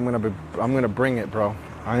here that I'm gonna bring it, bro.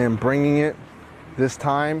 I am bringing it this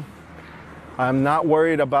time. I'm not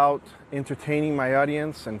worried about entertaining my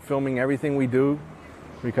audience and filming everything we do,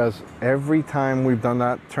 because every time we've done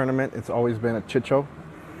that tournament, it's always been a Chit show.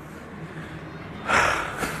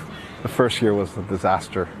 The first year was a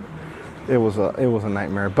disaster. It was a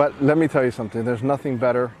nightmare. But let me tell you something. There's nothing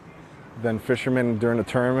better than fishermen during a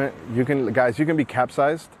tournament. You can be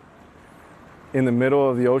capsized in the middle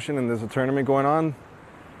of the ocean and there's a tournament going on.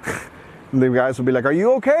 The guys will be like, are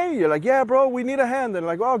you okay? You're like, yeah, bro, we need a hand. They're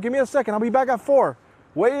like, oh, give me a second. I'll be back at 4.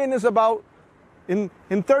 Weigh-in is about in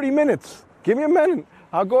 30 minutes. Give me a minute.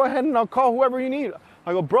 I'll go ahead and I'll call whoever you need.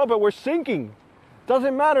 I go, bro, but we're sinking.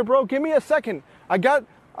 Doesn't matter, bro. Give me a second. I got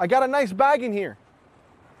a nice bag in here.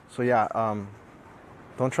 So yeah,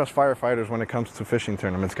 don't trust firefighters when it comes to fishing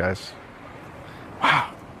tournaments, guys.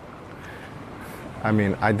 Wow. I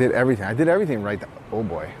mean, I did everything. I did everything right. Oh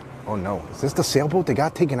boy. Oh no. Is this the sailboat that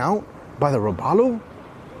got taken out by the Robalo?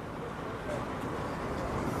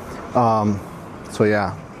 So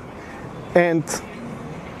yeah. And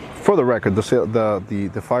for the record, the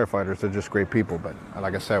firefighters are just great people. But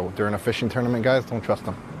like I said, during a fishing tournament, guys, don't trust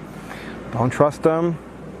them. Don't trust them.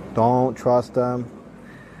 Don't trust them.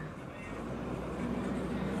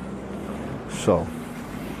 So,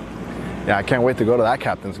 yeah, I can't wait to go to that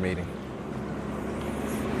captain's meeting.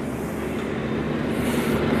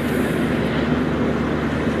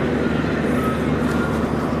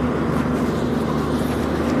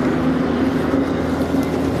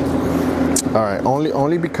 All right,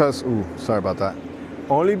 only because, ooh, sorry about that.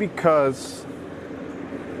 Only because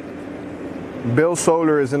Bill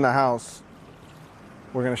Solar is in the house,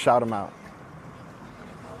 we're gonna shout him out.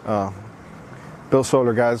 Bill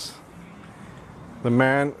Solar, guys, the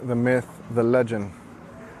man, the myth, the legend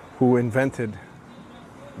who invented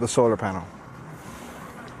the solar panel.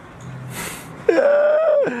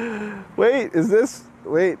 Wait,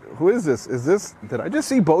 who is this? Did I just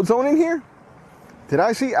see Boatzone in here? Did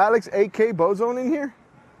I see Alex AK Boatzone in here?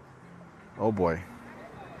 Oh boy.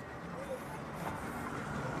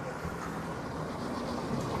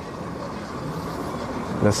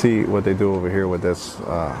 Let's see what they do over here with this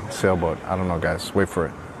sailboat. I don't know, guys. Wait for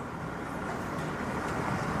it.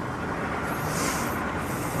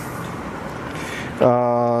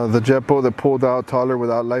 The jet boat that pulled out taller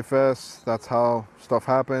without life vest. That's how stuff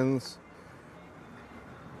happens.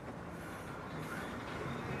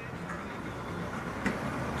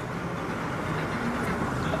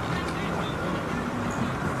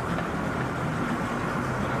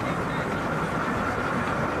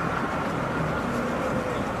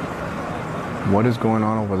 What is going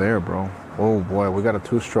on over there, bro? Oh boy, we got a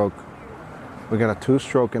two-stroke. We got a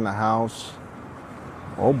two-stroke in the house.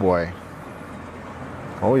 Oh boy.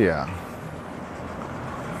 Oh yeah.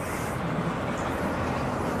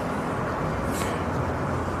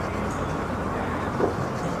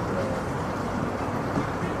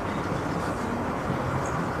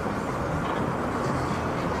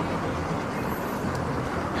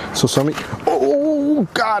 So oh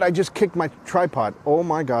God, I just kicked my tripod. Oh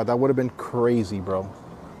my God, that would have been crazy, bro.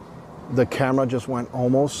 The camera just went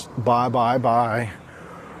almost bye.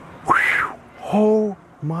 Whew. Oh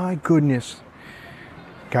my goodness.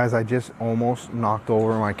 Guys, I just almost knocked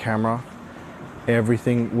over my camera.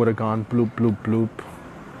 Everything would have gone bloop, bloop, bloop.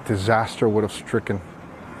 Disaster would have stricken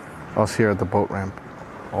us here at the boat ramp.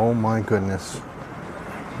 Oh my goodness.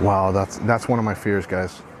 Wow, that's one of my fears,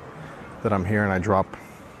 guys. That I'm here and I drop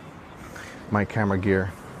my camera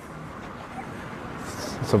gear.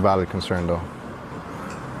 It's a valid concern though.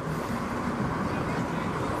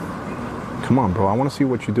 Come on, bro, I want to see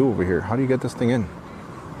what you do over here. How do you get this thing in?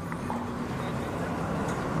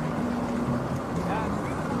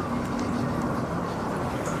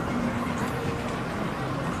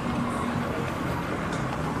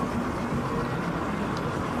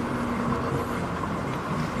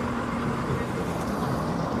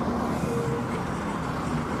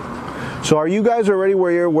 So are you guys already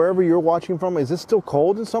wherever you're watching from? Is it still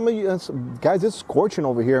cold in some of you? Guys, it's scorching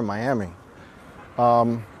over here in Miami.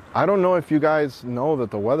 I don't know if you guys know that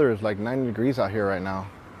the weather is like 90 degrees out here right now,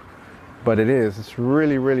 but it is. It's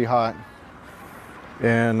really, really hot.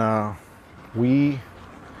 And we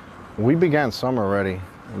began summer already.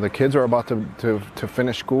 The kids are about to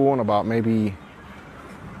finish school in about maybe,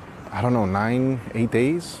 I don't know, 8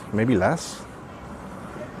 days, maybe less.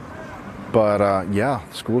 But yeah,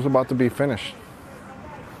 school's about to be finished.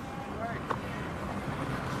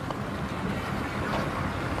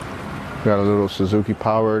 We got a little Suzuki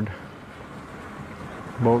powered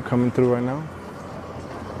boat coming through right now.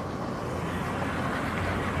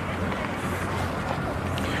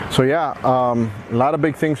 So yeah, a lot of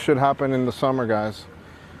big things should happen in the summer, guys.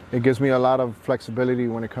 It gives me a lot of flexibility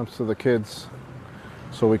when it comes to the kids,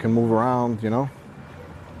 so we can move around, you know.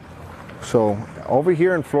 So over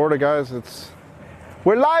here in Florida, guys,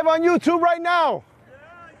 we're live on YouTube right now.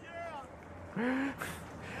 Yeah.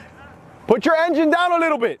 Put your engine down a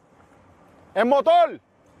little bit. El motor.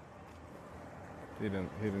 He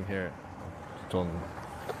didn't hear it. Just told him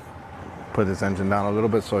put his engine down a little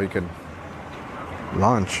bit so he could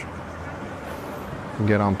launch and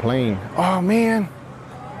get on plane. Oh man,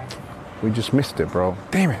 we just missed it, bro.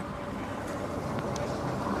 Damn it.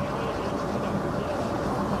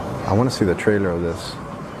 I want to see the trailer of this.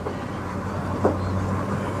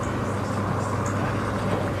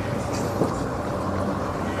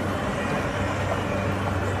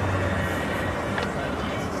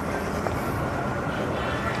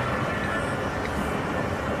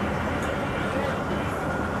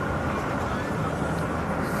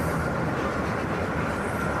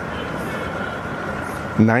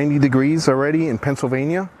 $90 degrees already in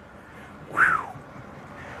Pennsylvania. Whew.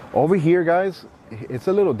 Over here, guys, it's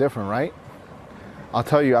a little different, right? I'll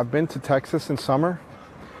tell you, I've been to Texas in summer.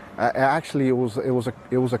 Actually, it was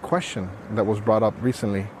a question that was brought up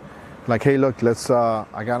recently. Like, hey, look,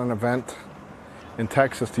 I got an event in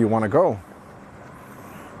Texas. Do you want to go?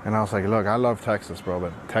 And I was like, look, I love Texas, bro,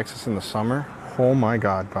 but Texas in the summer, oh my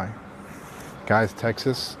God, bye. Guys,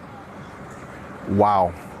 Texas,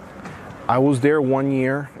 wow. I was there 1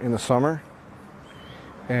 year in the summer,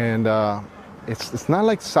 and it's not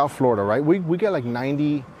like South Florida, right? We get like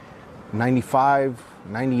 90, 95,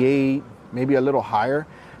 98, maybe a little higher.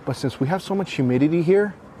 But since we have so much humidity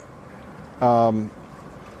here,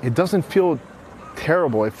 it doesn't feel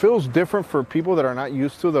terrible. It feels different for people that are not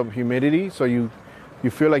used to the humidity. So you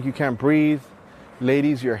feel like you can't breathe.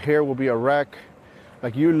 Ladies, your hair will be a wreck.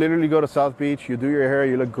 Like, you literally go to South Beach, you do your hair,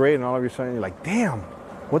 you look great, and all of a sudden you're like, damn,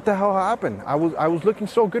 what the hell happened? I was looking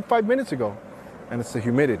so good 5 minutes ago. And it's the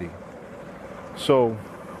humidity. So,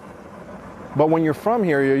 but when you're from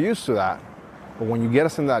here, you're used to that. But when you get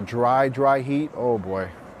us in that dry heat, oh boy,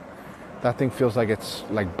 that thing feels like it's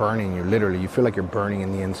like burning you, literally. You feel like you're burning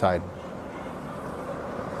in the inside.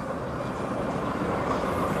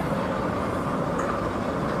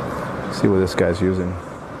 See what this guy's using.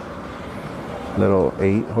 Little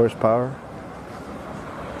 8 horsepower.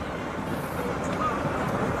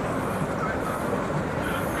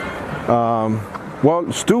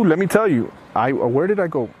 Well, Stu, let me tell you, where did I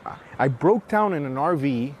go? I broke down in an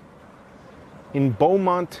RV in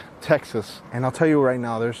Beaumont, Texas, and I'll tell you right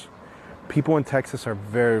now, there's people in Texas are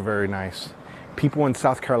very, very nice. People in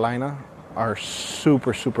South Carolina are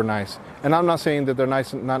super, super nice. And I'm not saying that they're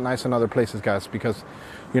not nice in other places, guys, because,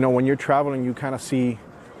 you know, when you're traveling, you kind of see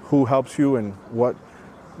who helps you and what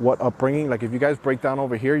upbringing. Like if you guys break down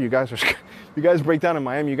over here, you guys break down in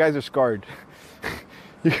Miami, you guys are scarred.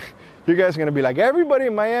 You guys are gonna be like, everybody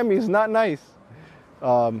in Miami is not nice.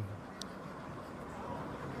 Look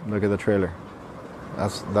at the trailer.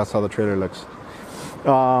 That's how the trailer looks.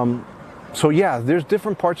 So yeah, there's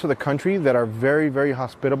different parts of the country that are very, very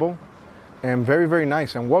hospitable and very, very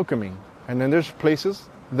nice and welcoming. And then there's places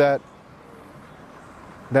that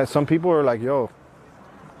some people are like, yo,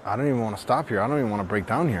 I don't even want to stop here. I don't even want to break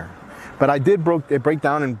down here. But I did break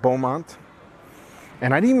down in Beaumont.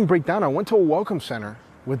 And I didn't even break down. I went to a welcome center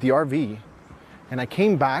with the RV. And I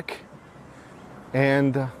came back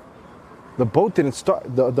and the boat didn't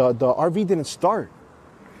start. The RV didn't start.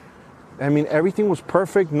 I mean, everything was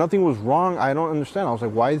perfect. Nothing was wrong. I don't understand. I was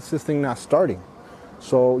like, why is this thing not starting?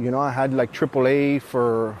 So, you know, I had like AAA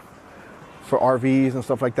for RVs and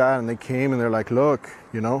stuff like that. And they came and they're like, look,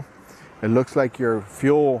 you know, it looks like your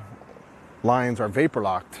fuel lines are vapor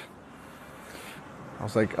locked. I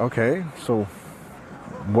was like, okay, so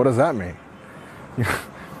what does that mean?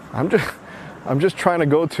 I'm just trying to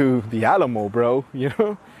go to the Alamo, bro, you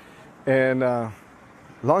know? And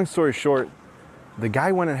long story short, the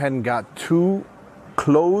guy went ahead and got 2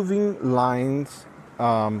 clothing lines.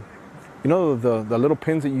 You know, the little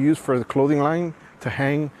pins that you use for the clothing line to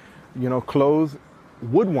hang, you know, clothes,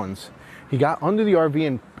 wood ones. He got under the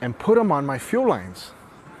RV and put them on my fuel lines.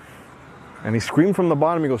 And he screamed from the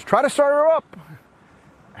bottom. He goes, try to start her up.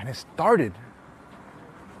 And it started.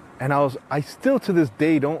 And I still to this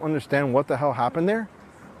day don't understand what the hell happened there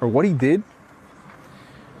or what he did.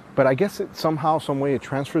 But I guess it somehow, some way it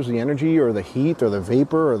transfers the energy or the heat or the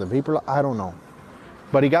vapor or the vapor. I don't know.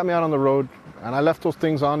 But he got me out on the road and I left those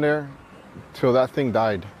things on there till that thing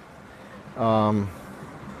died.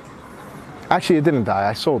 Actually, it didn't die.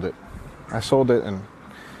 I sold it. And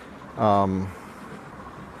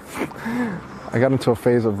I got into a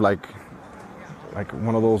phase of like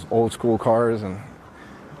one of those old school cars, and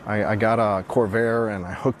I got a Corvair and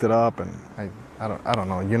I hooked it up, and I don't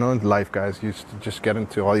know. You know, in life, guys, you just get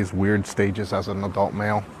into all these weird stages as an adult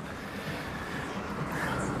male.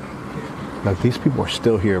 Like, these people are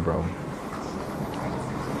still here, bro.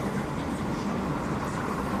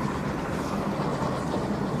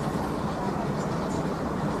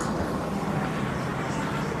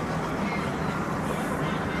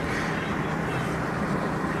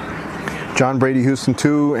 John Brady Houston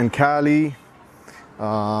 2 in Cali.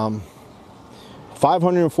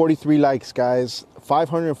 543 likes, guys.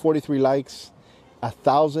 543 likes.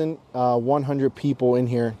 1,100 people in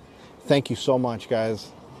here. Thank you so much, guys.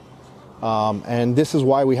 And this is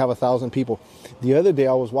why we have 1,000 people. The other day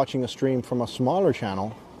I was watching a stream from a smaller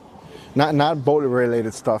channel, not boat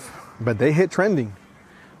related stuff, but they hit trending.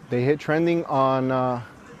 They hit trending on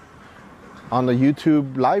the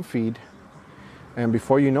YouTube live feed. And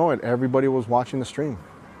before you know it, everybody was watching the stream.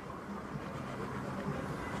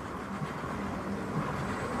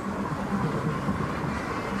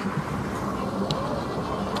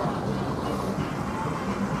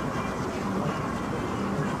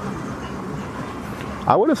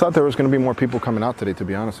 I would have thought there was going to be more people coming out today, to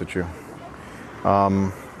be honest with you.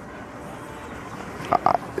 I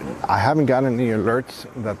haven't gotten any alerts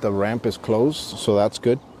that the ramp is closed, so that's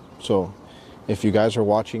good. So if you guys are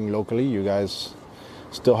watching locally, you guys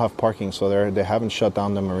still have parking, so they haven't shut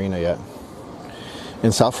down the marina yet.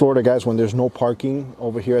 In South Florida, guys, when there's no parking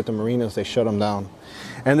over here at the marinas, they shut them down.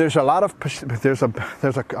 And there's a lot of petitions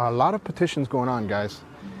going on, guys.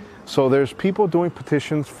 So there's people doing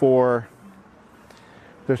petitions for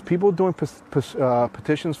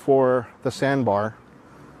petitions for the sandbar.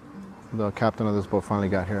 The captain of this boat finally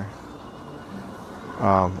got here.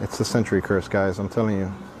 It's the century curse, guys. I'm telling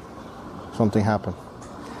you, something happened.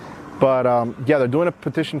 But yeah, they're doing a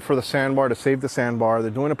petition for the sandbar, to save the sandbar. They're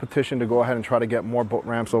doing a petition to go ahead and try to get more boat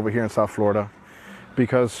ramps over here in South Florida,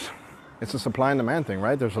 because it's a supply and demand thing,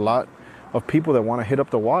 right? There's a lot of people that want to hit up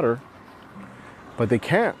the water, but they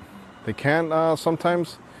can't. They can't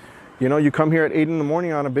sometimes. You know, you come here at 8 in the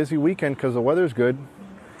morning on a busy weekend because the weather's good,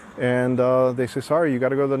 and they say, sorry, you got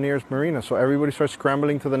to go to the nearest marina. So everybody starts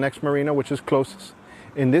scrambling to the next marina, which is closest.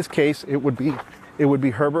 In this case, it would be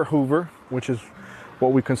Herbert Hoover, which is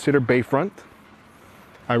what we consider bayfront.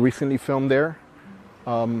 I recently filmed there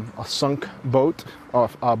a sunk boat,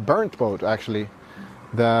 a burnt boat actually,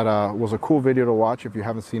 that was a cool video to watch if you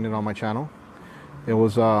haven't seen it on my channel. It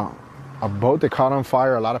was a boat that caught on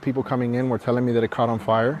fire. A lot of people coming in were telling me that it caught on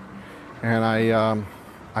fire, and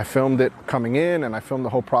I filmed it coming in, and I filmed the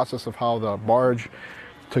whole process of how the barge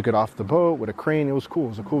took it off the boat with a crane. It was cool. It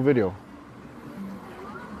was a cool video.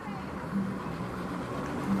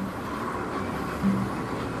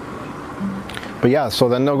 But yeah, so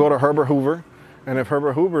then they'll go to Herbert Hoover, and if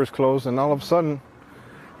Herbert Hoover is closed, then all of a sudden,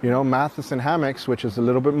 you know, Matheson Hammocks, which is a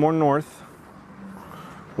little bit more north,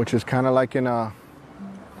 which is kind of like in a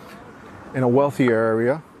wealthier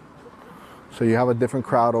area. So you have a different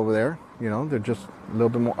crowd over there. You know, they're just a little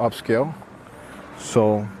bit more upscale.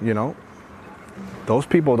 So, you know, those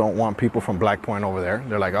people don't want people from BlackPoint over there.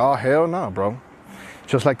 They're like, oh, hell no, bro.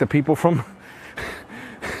 Just like the people from...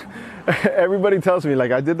 Everybody tells me,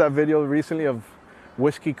 like I did that video recently of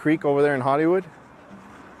Whiskey Creek over there in Hollywood,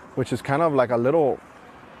 which is kind of like a little,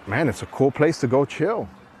 man, it's a cool place to go chill.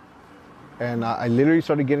 And I literally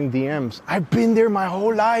started getting DMs. I've been there my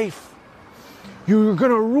whole life. You're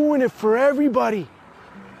gonna ruin it for everybody.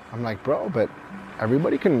 I'm like, bro, but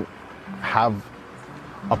everybody can have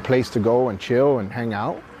a place to go and chill and hang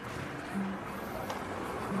out.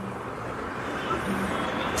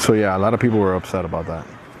 So yeah, a lot of people were upset about that.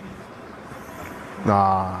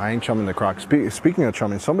 Nah, I ain't chumming the croc. Speaking of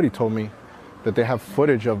chumming, somebody told me that they have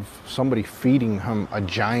footage of somebody feeding him a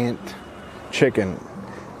giant chicken.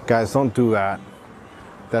 Guys, don't do that.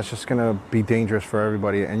 That's just gonna be dangerous for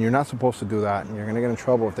everybody, and you're not supposed to do that, and you're gonna get in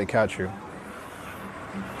trouble if they catch you.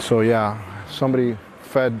 So yeah, somebody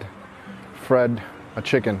fed Fred a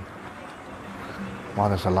chicken. Wow,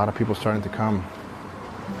 there's a lot of people starting to come.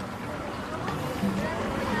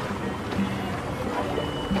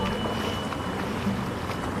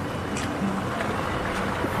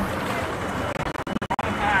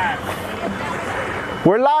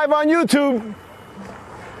 We're live on YouTube.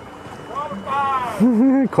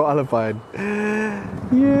 Qualified. Qualified.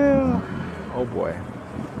 Yeah. Oh boy.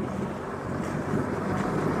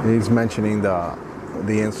 He's mentioning the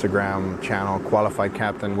Instagram channel Qualified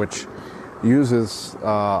Captain, which uses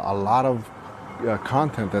a lot of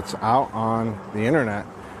content that's out on the internet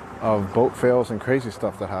of boat fails and crazy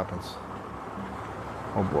stuff that happens.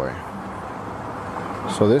 Oh boy.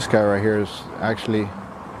 So this guy right here is actually...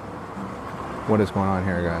 What is going on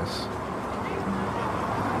here, guys?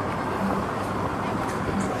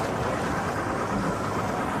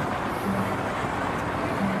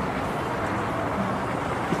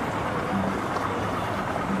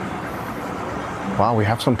 Wow, we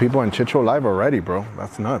have some people in Chit Live already, bro.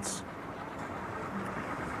 That's nuts.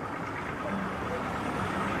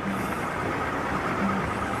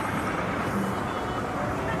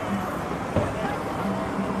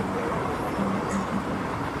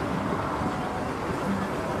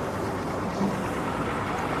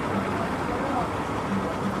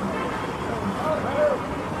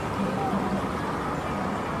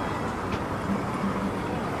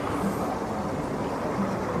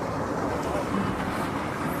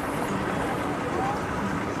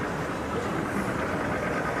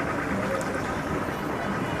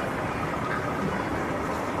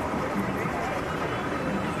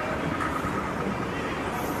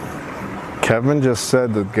 Kevin just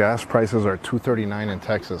said that gas prices are $2.39 in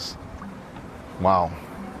Texas. Wow.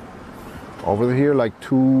 Over here, like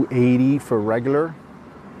 $2.80 for regular.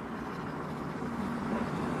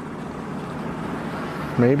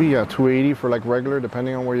 Maybe, yeah, $2.80 for like regular,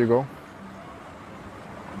 depending on where you go.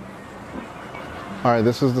 All right,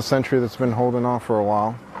 this is the Sentry that's been holding off for a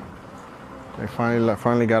while. They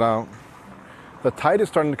finally got out. The tide is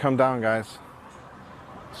starting to come down, guys.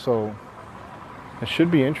 So it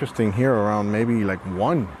should be interesting here around maybe like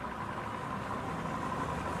 1.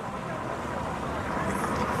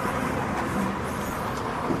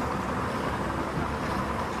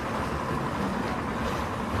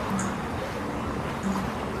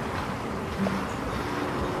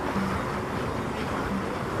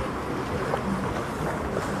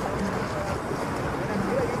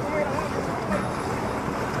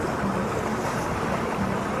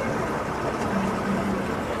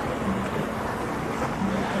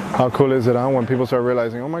 How cool is it, huh? When people start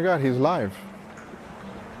realizing, oh my God, he's live.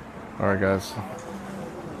 All right, guys.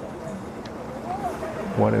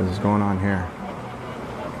 What is going on here?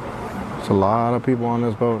 There's a lot of people on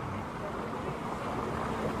this boat.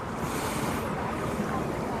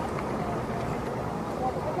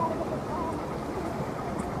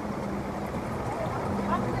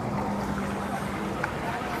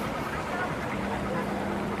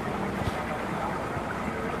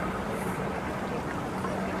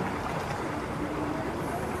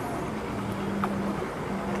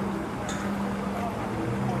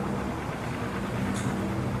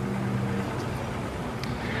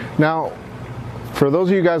 Now, for those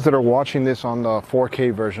of you guys that are watching this on the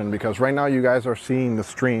 4K version, because right now you guys are seeing the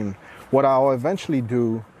stream, what I'll eventually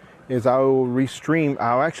do is I'll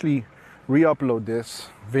I'll actually re-upload this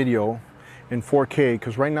video in 4K,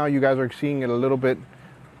 because right now you guys are seeing it a little bit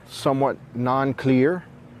somewhat non-clear,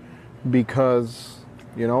 because,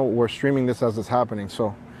 you know, we're streaming this as it's happening.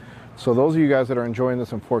 So those of you guys that are enjoying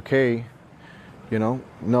this in 4K, you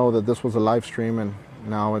know that this was a live stream, and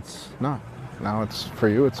now it's not. Now it's, for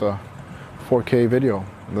you, it's a 4K video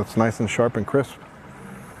that's nice and sharp and crisp.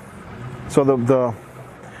 So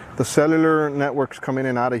the cellular networks come in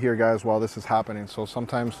and out of here, guys, while this is happening. So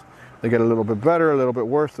sometimes they get a little bit better, a little bit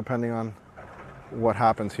worse, depending on what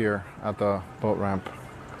happens here at the boat ramp.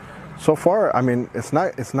 So far, I mean, it's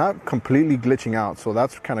not completely glitching out, so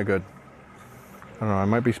that's kind of good. I don't know, I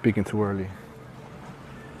might be speaking too early.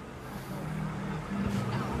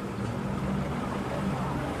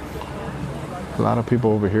 A lot of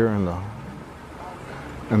people over here in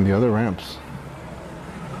the other ramps.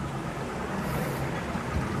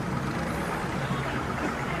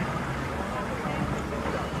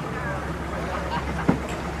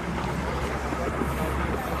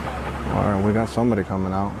 All right, we got somebody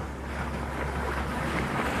coming out.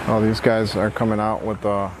 Oh, these guys are coming out with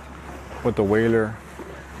the whaler.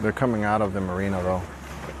 They're coming out of the marina though.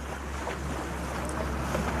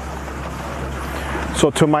 So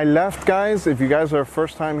to my left, guys, if you guys are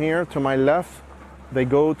first time here, to my left, they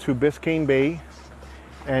go to Biscayne Bay.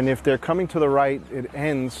 And if they're coming to the right, it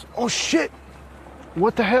ends. Oh shit!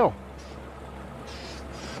 What the hell?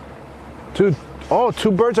 Two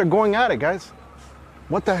birds are going at it, guys.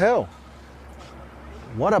 What the hell?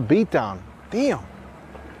 What a beatdown. Damn.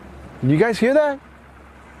 You guys hear that?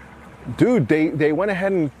 Dude, they went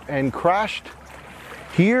ahead and crashed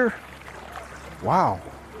here. Wow.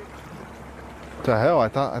 What the hell? I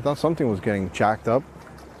thought something was getting jacked up.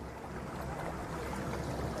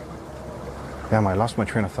 Damn, I lost my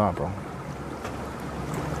train of thought, bro.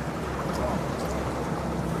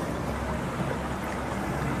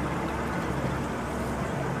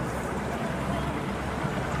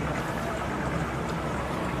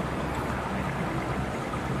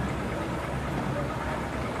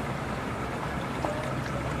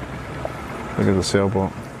 Look at the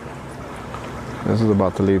sailboat. This is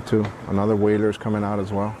about to leave too. Another whaler's coming out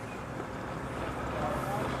as well.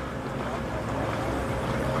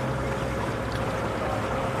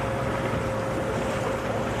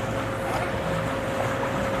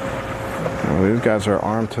 Well, these guys are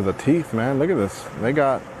armed to the teeth, man. Look at this. They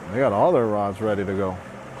got all their rods ready to go.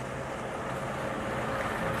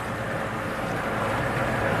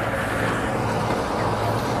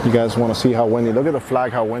 You guys want to see how windy? Look at the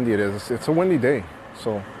flag, how windy it is. It's a windy day,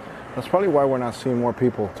 so that's probably why we're not seeing more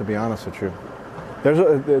people, to be honest with you.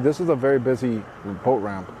 This is a very busy boat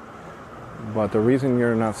ramp, but the reason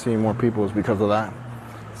you're not seeing more people is because of that.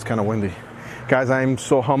 It's kind of windy. Guys, I'm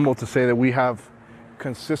so humbled to say that we have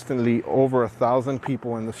consistently over 1,000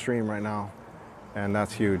 people in the stream right now, and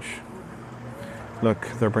that's huge. Look,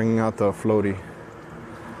 they're bringing out the floaty.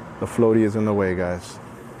 The floaty is in the way, guys.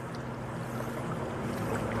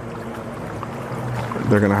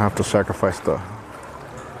 They're gonna have to sacrifice the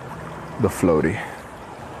floaty.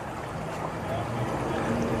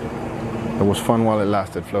 It was fun while it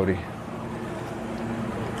lasted, floaty.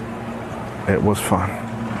 It was fun.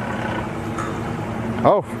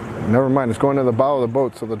 Oh, never mind. It's going to the bow of the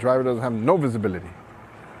boat, so the driver doesn't have no visibility.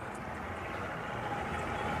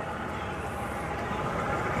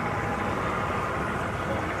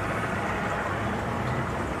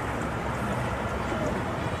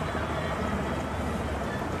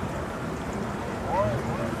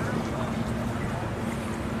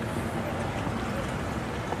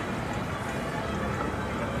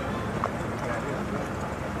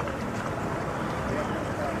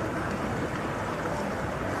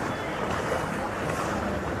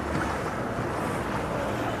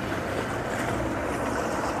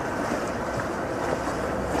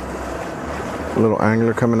 Little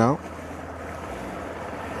angler coming out.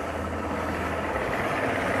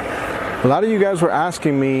 A lot of you guys were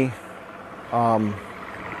asking me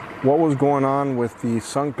what was going on with the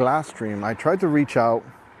sunk glass stream. I tried to reach out.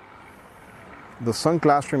 The sunk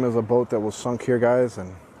glass stream is a boat that was sunk here, guys,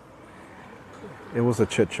 and it was a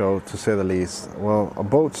shit show, to say the least. Well, a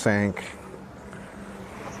boat sank.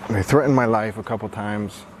 They threatened my life a couple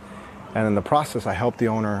times. And in the process, I helped the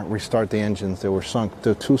owner restart the engines. They were sunk,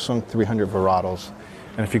 the two sunk 300 Verados.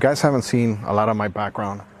 And if you guys haven't seen a lot of my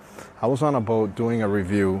background, I was on a boat doing a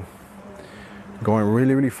review, going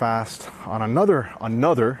really, really fast on another,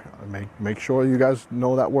 make sure you guys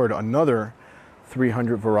know that word, another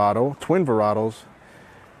 300 Verado, twin Verados.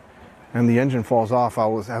 and the engine falls off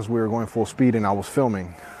as we were going full speed and I was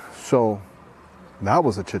filming. So that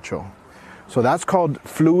was a chit show. So that's called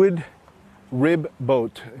Fluid Rib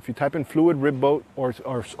Boat. If you type in Fluid Rib Boat or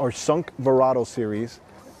Sunk Verado series,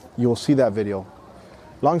 you'll see that video.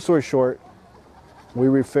 Long story short,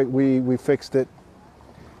 we fixed it.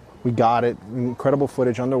 We got it. Incredible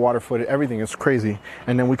footage, underwater footage, everything is crazy.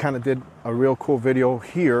 And then we kind of did a real cool video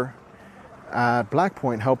here at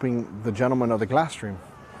BlackPoint helping the gentleman of the glass stream,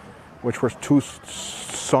 which were 2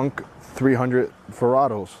 sunk 300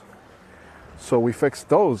 Verados. So we fixed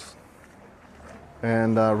those.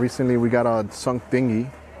 And recently we got a sunk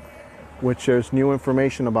dinghy, which there's new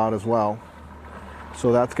information about as well.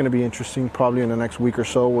 So that's going to be interesting. Probably in the next week or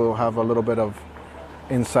so, we'll have a little bit of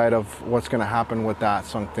insight of what's going to happen with that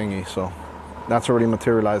sunk dinghy. So that's already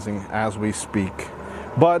materializing as we speak.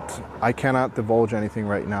 But I cannot divulge anything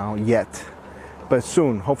right now yet. But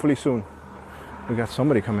soon, hopefully soon. We got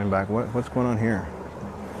somebody coming back. What's going on here?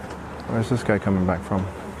 Where's this guy coming back from?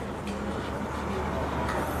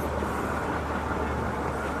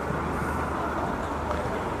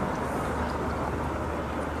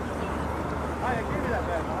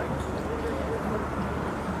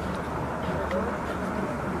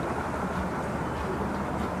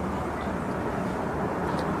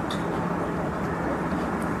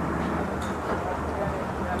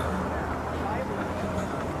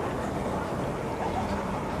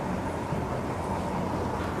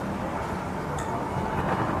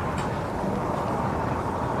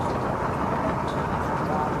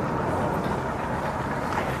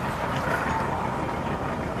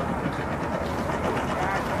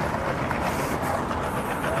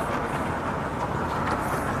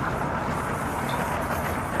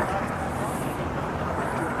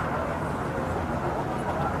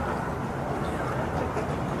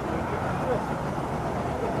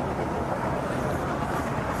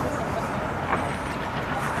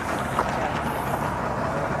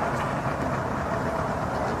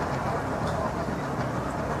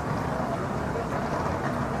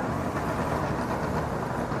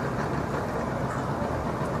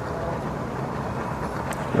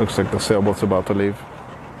 Looks like the sailboat's about to leave.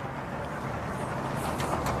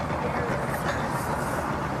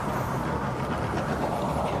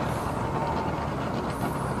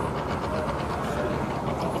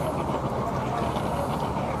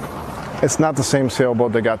 It's not the same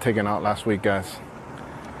sailboat that got taken out last week, guys.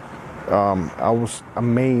 I was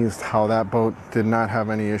amazed how that boat did not have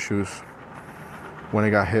any issues when it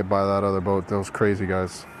got hit by that other boat. That was crazy,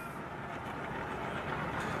 guys.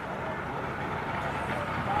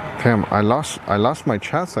 Damn, I lost my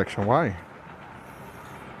chat section. Why?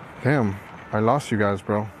 Damn, I lost you guys,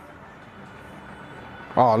 bro.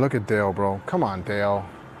 Oh, look at Dale, bro. Come on, Dale.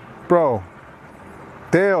 Bro.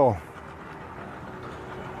 Dale.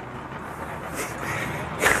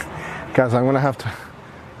 Guys, I'm gonna have to.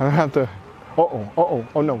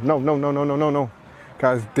 Oh no.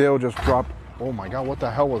 Guys, Dale just dropped. Oh my God, what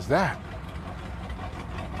the hell was that?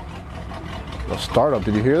 The startup,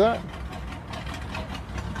 did you hear that?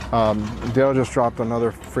 Dale just dropped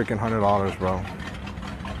another freaking $100, bro.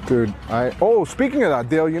 Dude, speaking of that,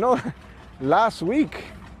 Dale, you know, last week,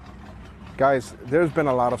 guys, there's been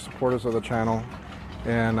a lot of supporters of the channel,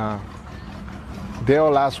 and Dale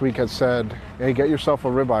last week had said, hey, get yourself a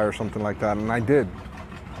ribeye or something like that, and I did.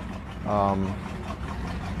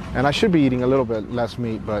 And I should be eating a little bit less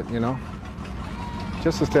meat, but, you know,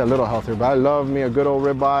 just to stay a little healthier. But I love me a good old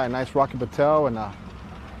ribeye, a nice Rocky Patel, and a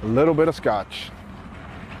little bit of scotch.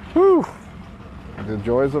 Whew, the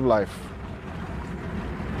joys of life.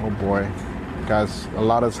 Oh boy, guys, a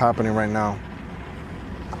lot is happening right now.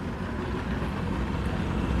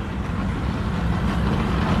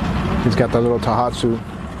 He's got that little Tahatsu.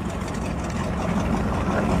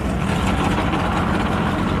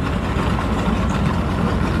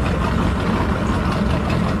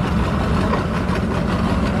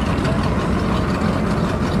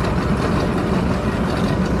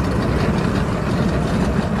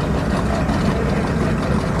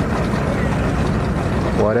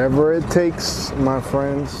 Whatever it takes, my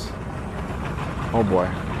friends. Oh boy.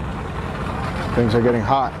 Things are getting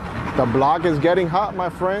hot. The block is getting hot, my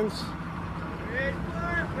friends. Wait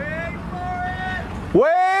for it!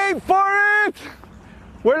 Wait for it!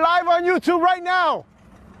 We're live on YouTube right now.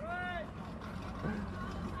 Right.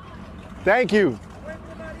 Thank you. Wait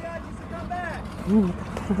for the mariachis to come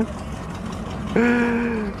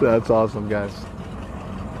back. That's awesome, guys.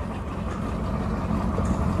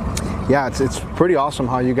 Yeah, it's pretty awesome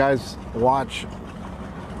how you guys watch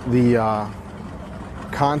the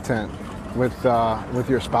content with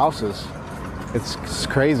your spouses. It's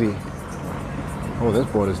crazy. Oh, this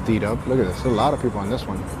boat is D'd up. Look at this. There's a lot of people on this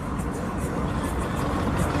one.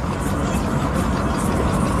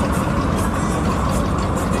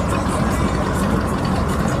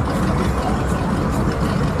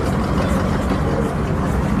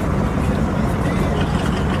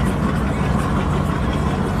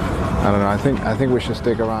 I don't know. I think we should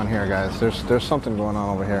stick around here, guys. There's something going on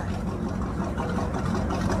over here.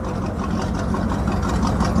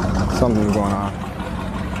 Something's going on.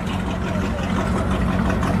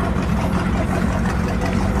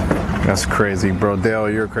 That's crazy, bro. Dale,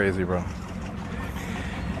 you're crazy, bro.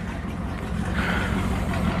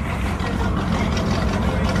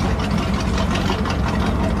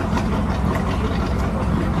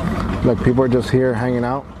 Look, people are just here hanging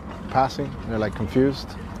out, passing. They're like confused.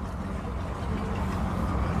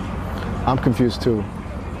 I'm confused too.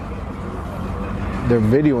 They're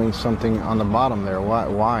videoing something on the bottom there.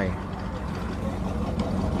 Why?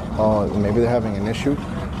 Oh, maybe they're having an issue.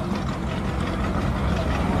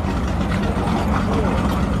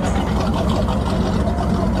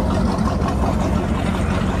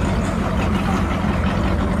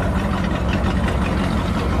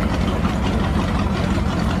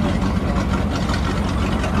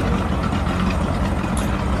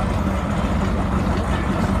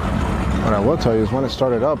 What I will tell you is when it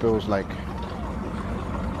started up, it was like,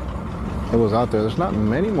 it was out there. There's not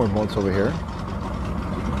many more boats over here.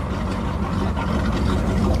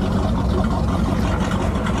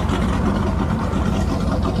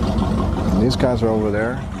 And these guys are over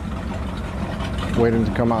there, waiting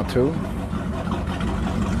to come out too.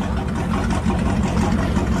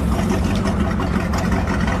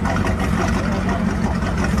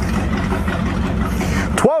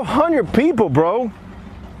 $1,200 people, bro.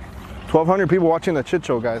 1,200 people watching the Chit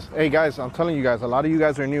Show, guys. Hey, guys, I'm telling you guys, a lot of you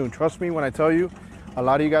guys are new. Trust me when I tell you, a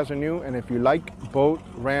lot of you guys are new. And if you like boat,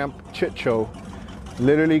 ramp, Chit Show,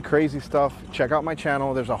 literally crazy stuff, check out my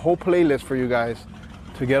channel. There's a whole playlist for you guys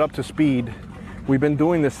to get up to speed. We've been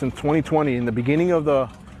doing this since 2020, in the beginning of the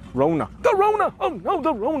Rona. The Rona! Oh no,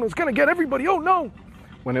 the Rona's gonna get everybody, oh no!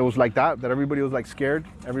 When it was like that everybody was like scared.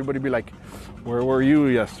 Everybody be like, where were you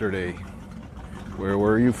yesterday? Where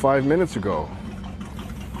were you 5 minutes ago?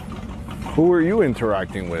 Who were you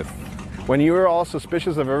interacting with? When you were all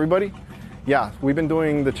suspicious of everybody? Yeah, we've been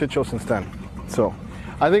doing the Chit Show since then. So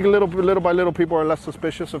I think little by little people are less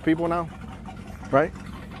suspicious of people now, right?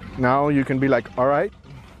 Now you can be like, all right.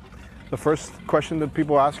 The first question that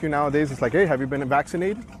people ask you nowadays is like, hey, have you been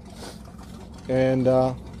vaccinated? And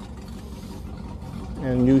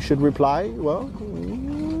you should reply, well,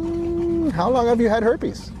 how long have you had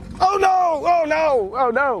herpes? Oh no, oh no,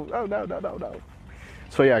 oh no, oh no, no, no, no.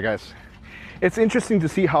 So yeah, guys. It's interesting to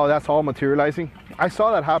see how that's all materializing. I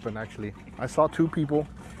saw that happen, actually. I saw two people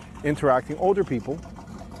interacting, older people,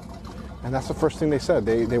 and that's the first thing they said.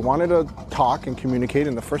 They wanted to talk and communicate,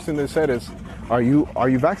 and the first thing they said is, are you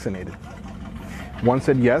vaccinated? One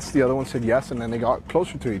said yes, the other one said yes, and then they got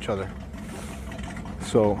closer to each other.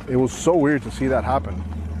 So it was so weird to see that happen.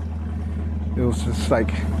 It was just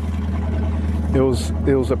like, it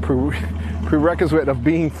was a prerequisite of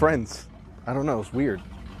being friends. I don't know, it's weird.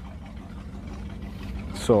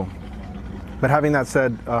 So, but having that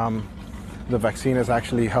said, the vaccine has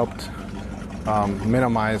actually helped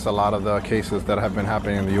minimize a lot of the cases that have been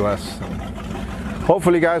happening in the U.S. And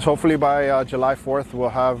hopefully, guys, hopefully by July 4th, we'll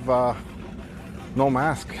have no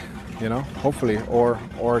mask, you know, hopefully, or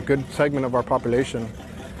a good segment of our population,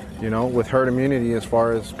 you know, with herd immunity as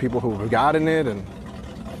far as people who have gotten it, and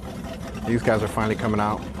these guys are finally coming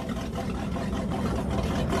out.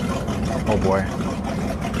 Oh boy.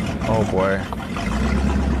 Oh boy.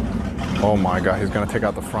 Oh my God, he's gonna take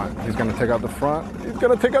out the front. He's gonna take out the front. He's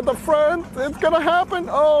gonna take out the front. It's gonna happen.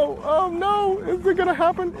 Oh no, is it gonna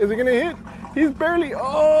happen? Is it gonna hit? He's barely,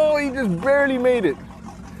 oh, he just barely made it.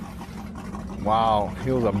 Wow,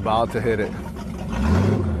 he was about to hit it.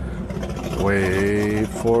 Wait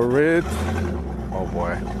for it. Oh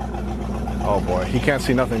boy. Oh boy, he can't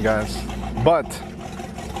see nothing, guys. But,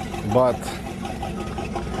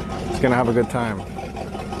 he's gonna have a good time.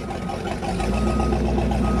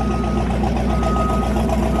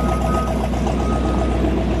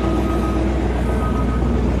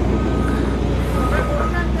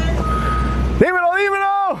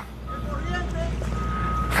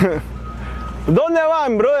 ¿Dónde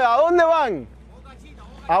van, brother? ¿A dónde van?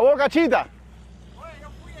 A Boca Chita.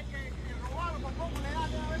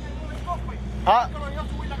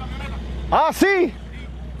 Ah, sí.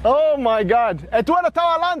 Oh my God. ¿Tú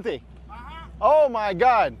estaba adelante? Oh my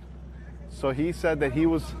God. So he said that he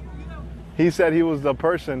was the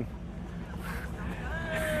person.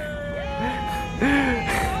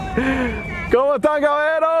 ¿Cómo están,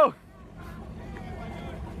 caballero?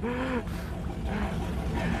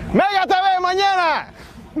 ¡Mega TV mañana!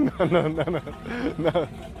 No.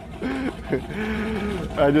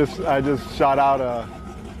 I just shot out a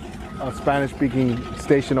Spanish-speaking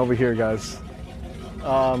station over here, guys.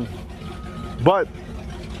 But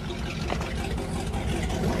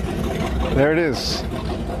there it is.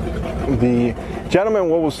 The gentleman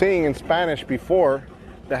what was saying in Spanish before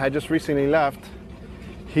that had just recently left,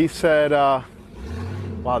 he said,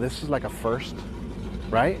 wow, this is like a first,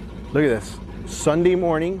 right? Look at this. Sunday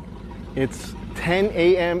morning, it's 10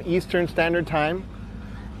 a.m. Eastern Standard Time,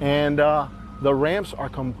 and the ramps are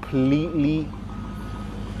completely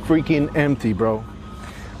freaking empty, bro.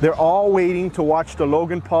 They're all waiting to watch the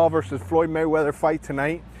Logan Paul versus Floyd Mayweather fight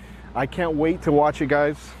tonight. I can't wait to watch it,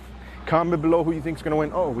 guys. Comment below who you think is gonna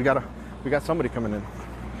win. Oh, we got somebody coming in.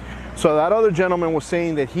 So that other gentleman was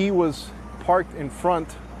saying that he was parked in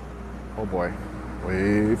front. Oh boy,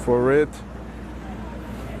 wait for it.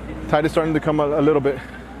 Tide is starting to come a little bit.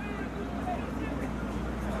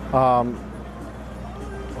 Oh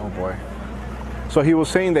boy. So he was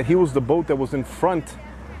saying that he was the boat that was in front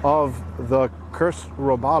of the Curse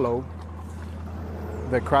Robalo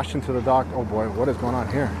that crashed into the dock. Oh boy, what is going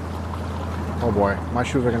on here? Oh boy, my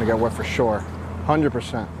shoes are gonna get wet for sure.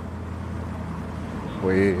 100%.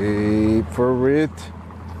 Wait for it.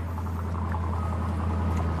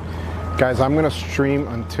 Guys, I'm gonna stream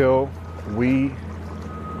until we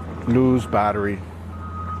lose battery.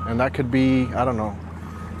 And that could be, I don't know.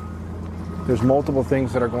 There's multiple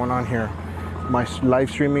things that are going on here. My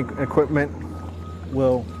live streaming equipment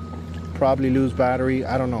will probably lose battery.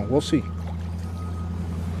 I don't know, we'll see.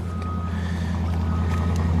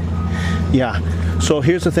 Yeah, so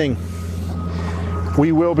here's the thing.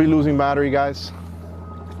 We will be losing battery, guys,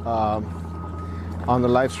 on the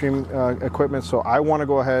live stream equipment. So I want to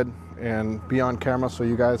go ahead and be on camera so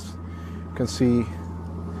you guys can see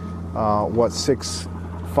what 6'5",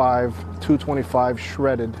 225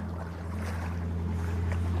 shredded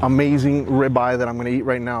amazing ribeye that I'm going to eat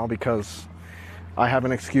right now, because I have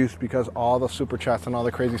an excuse because all the super chats and all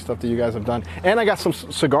the crazy stuff that you guys have done. And I got some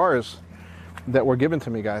cigars that were given to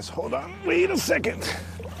me, guys. Hold on, wait a second.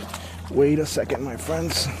 Wait a second, my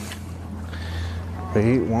friends.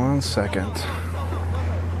 Wait 1 second.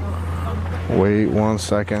 Wait 1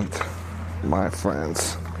 second, my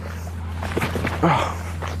friends. Oh.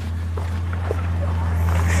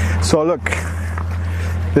 So look,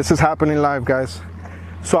 this is happening live, guys.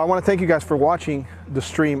 So I want to thank you guys for watching the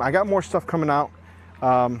stream. I got more stuff coming out.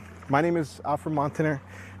 My name is Alfred Montaner.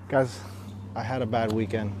 Guys, I had a bad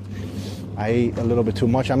weekend. I ate a little bit too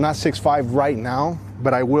much. I'm not 6'5" right now,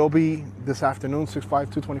 but I will be this afternoon, 6'5",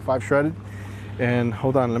 225 shredded. And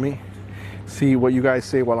hold on, let me see what you guys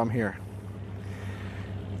say while I'm here.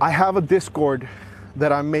 I have a Discord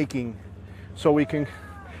that I'm making so we can...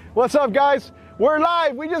 What's up, guys? We're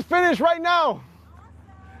live. We just finished right now.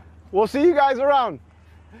 We'll see you guys around.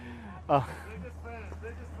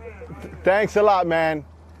 Thanks a lot, man.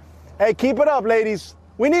 Hey, keep it up, ladies.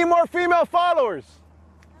 We need more female followers.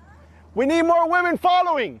 We need more women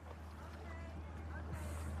following.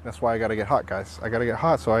 That's why I gotta get hot, guys. I gotta get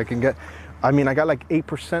hot so I can get... I mean, I got like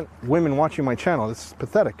 8% women watching my channel. This is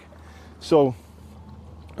pathetic. So,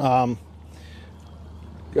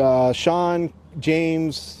 Sean,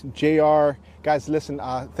 James, JR, guys, listen,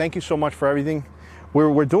 thank you so much for everything.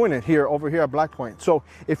 We're doing it here, over here at BlackPoint. So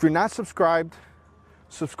if you're not subscribed,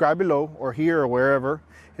 subscribe below or here or wherever.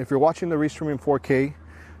 If you're watching the restream in 4K,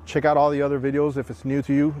 check out all the other videos. If it's new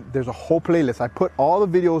to you, there's a whole playlist. I put all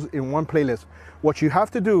the videos in one playlist. What you have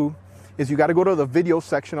to do is you got to go to the video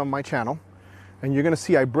section of my channel, and you're going to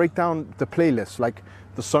see I break down the playlist, like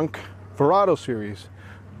the Sunk Verado series,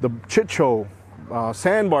 the Chit Show,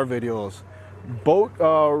 sandbar videos, boat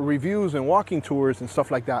reviews and walking tours and stuff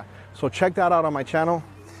like that. So check that out on my channel.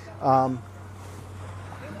 I'm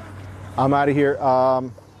out of here.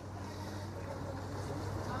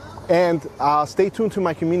 And stay tuned to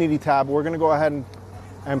my community tab. We're going to go ahead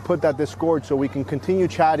and put that Discord so we can continue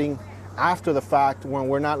chatting after the fact when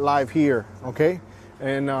we're not live here, okay?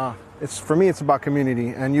 And it's, for me, it's about community.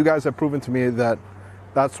 And you guys have proven to me that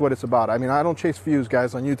that's what it's about. I mean, I don't chase views,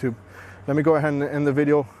 guys, on YouTube. Let me go ahead and end the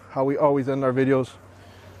video how we always end our videos.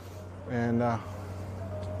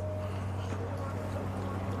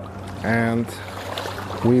 And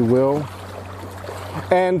we will,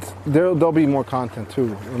 and there'll be more content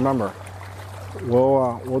too. Remember,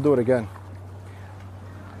 we'll do it again.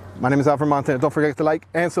 My name is Alfred Montaner. Don't forget to like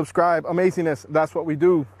and subscribe. Amazingness, that's what we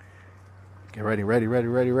do. Get ready, ready, ready,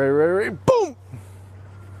 ready, ready, ready, ready. Boom!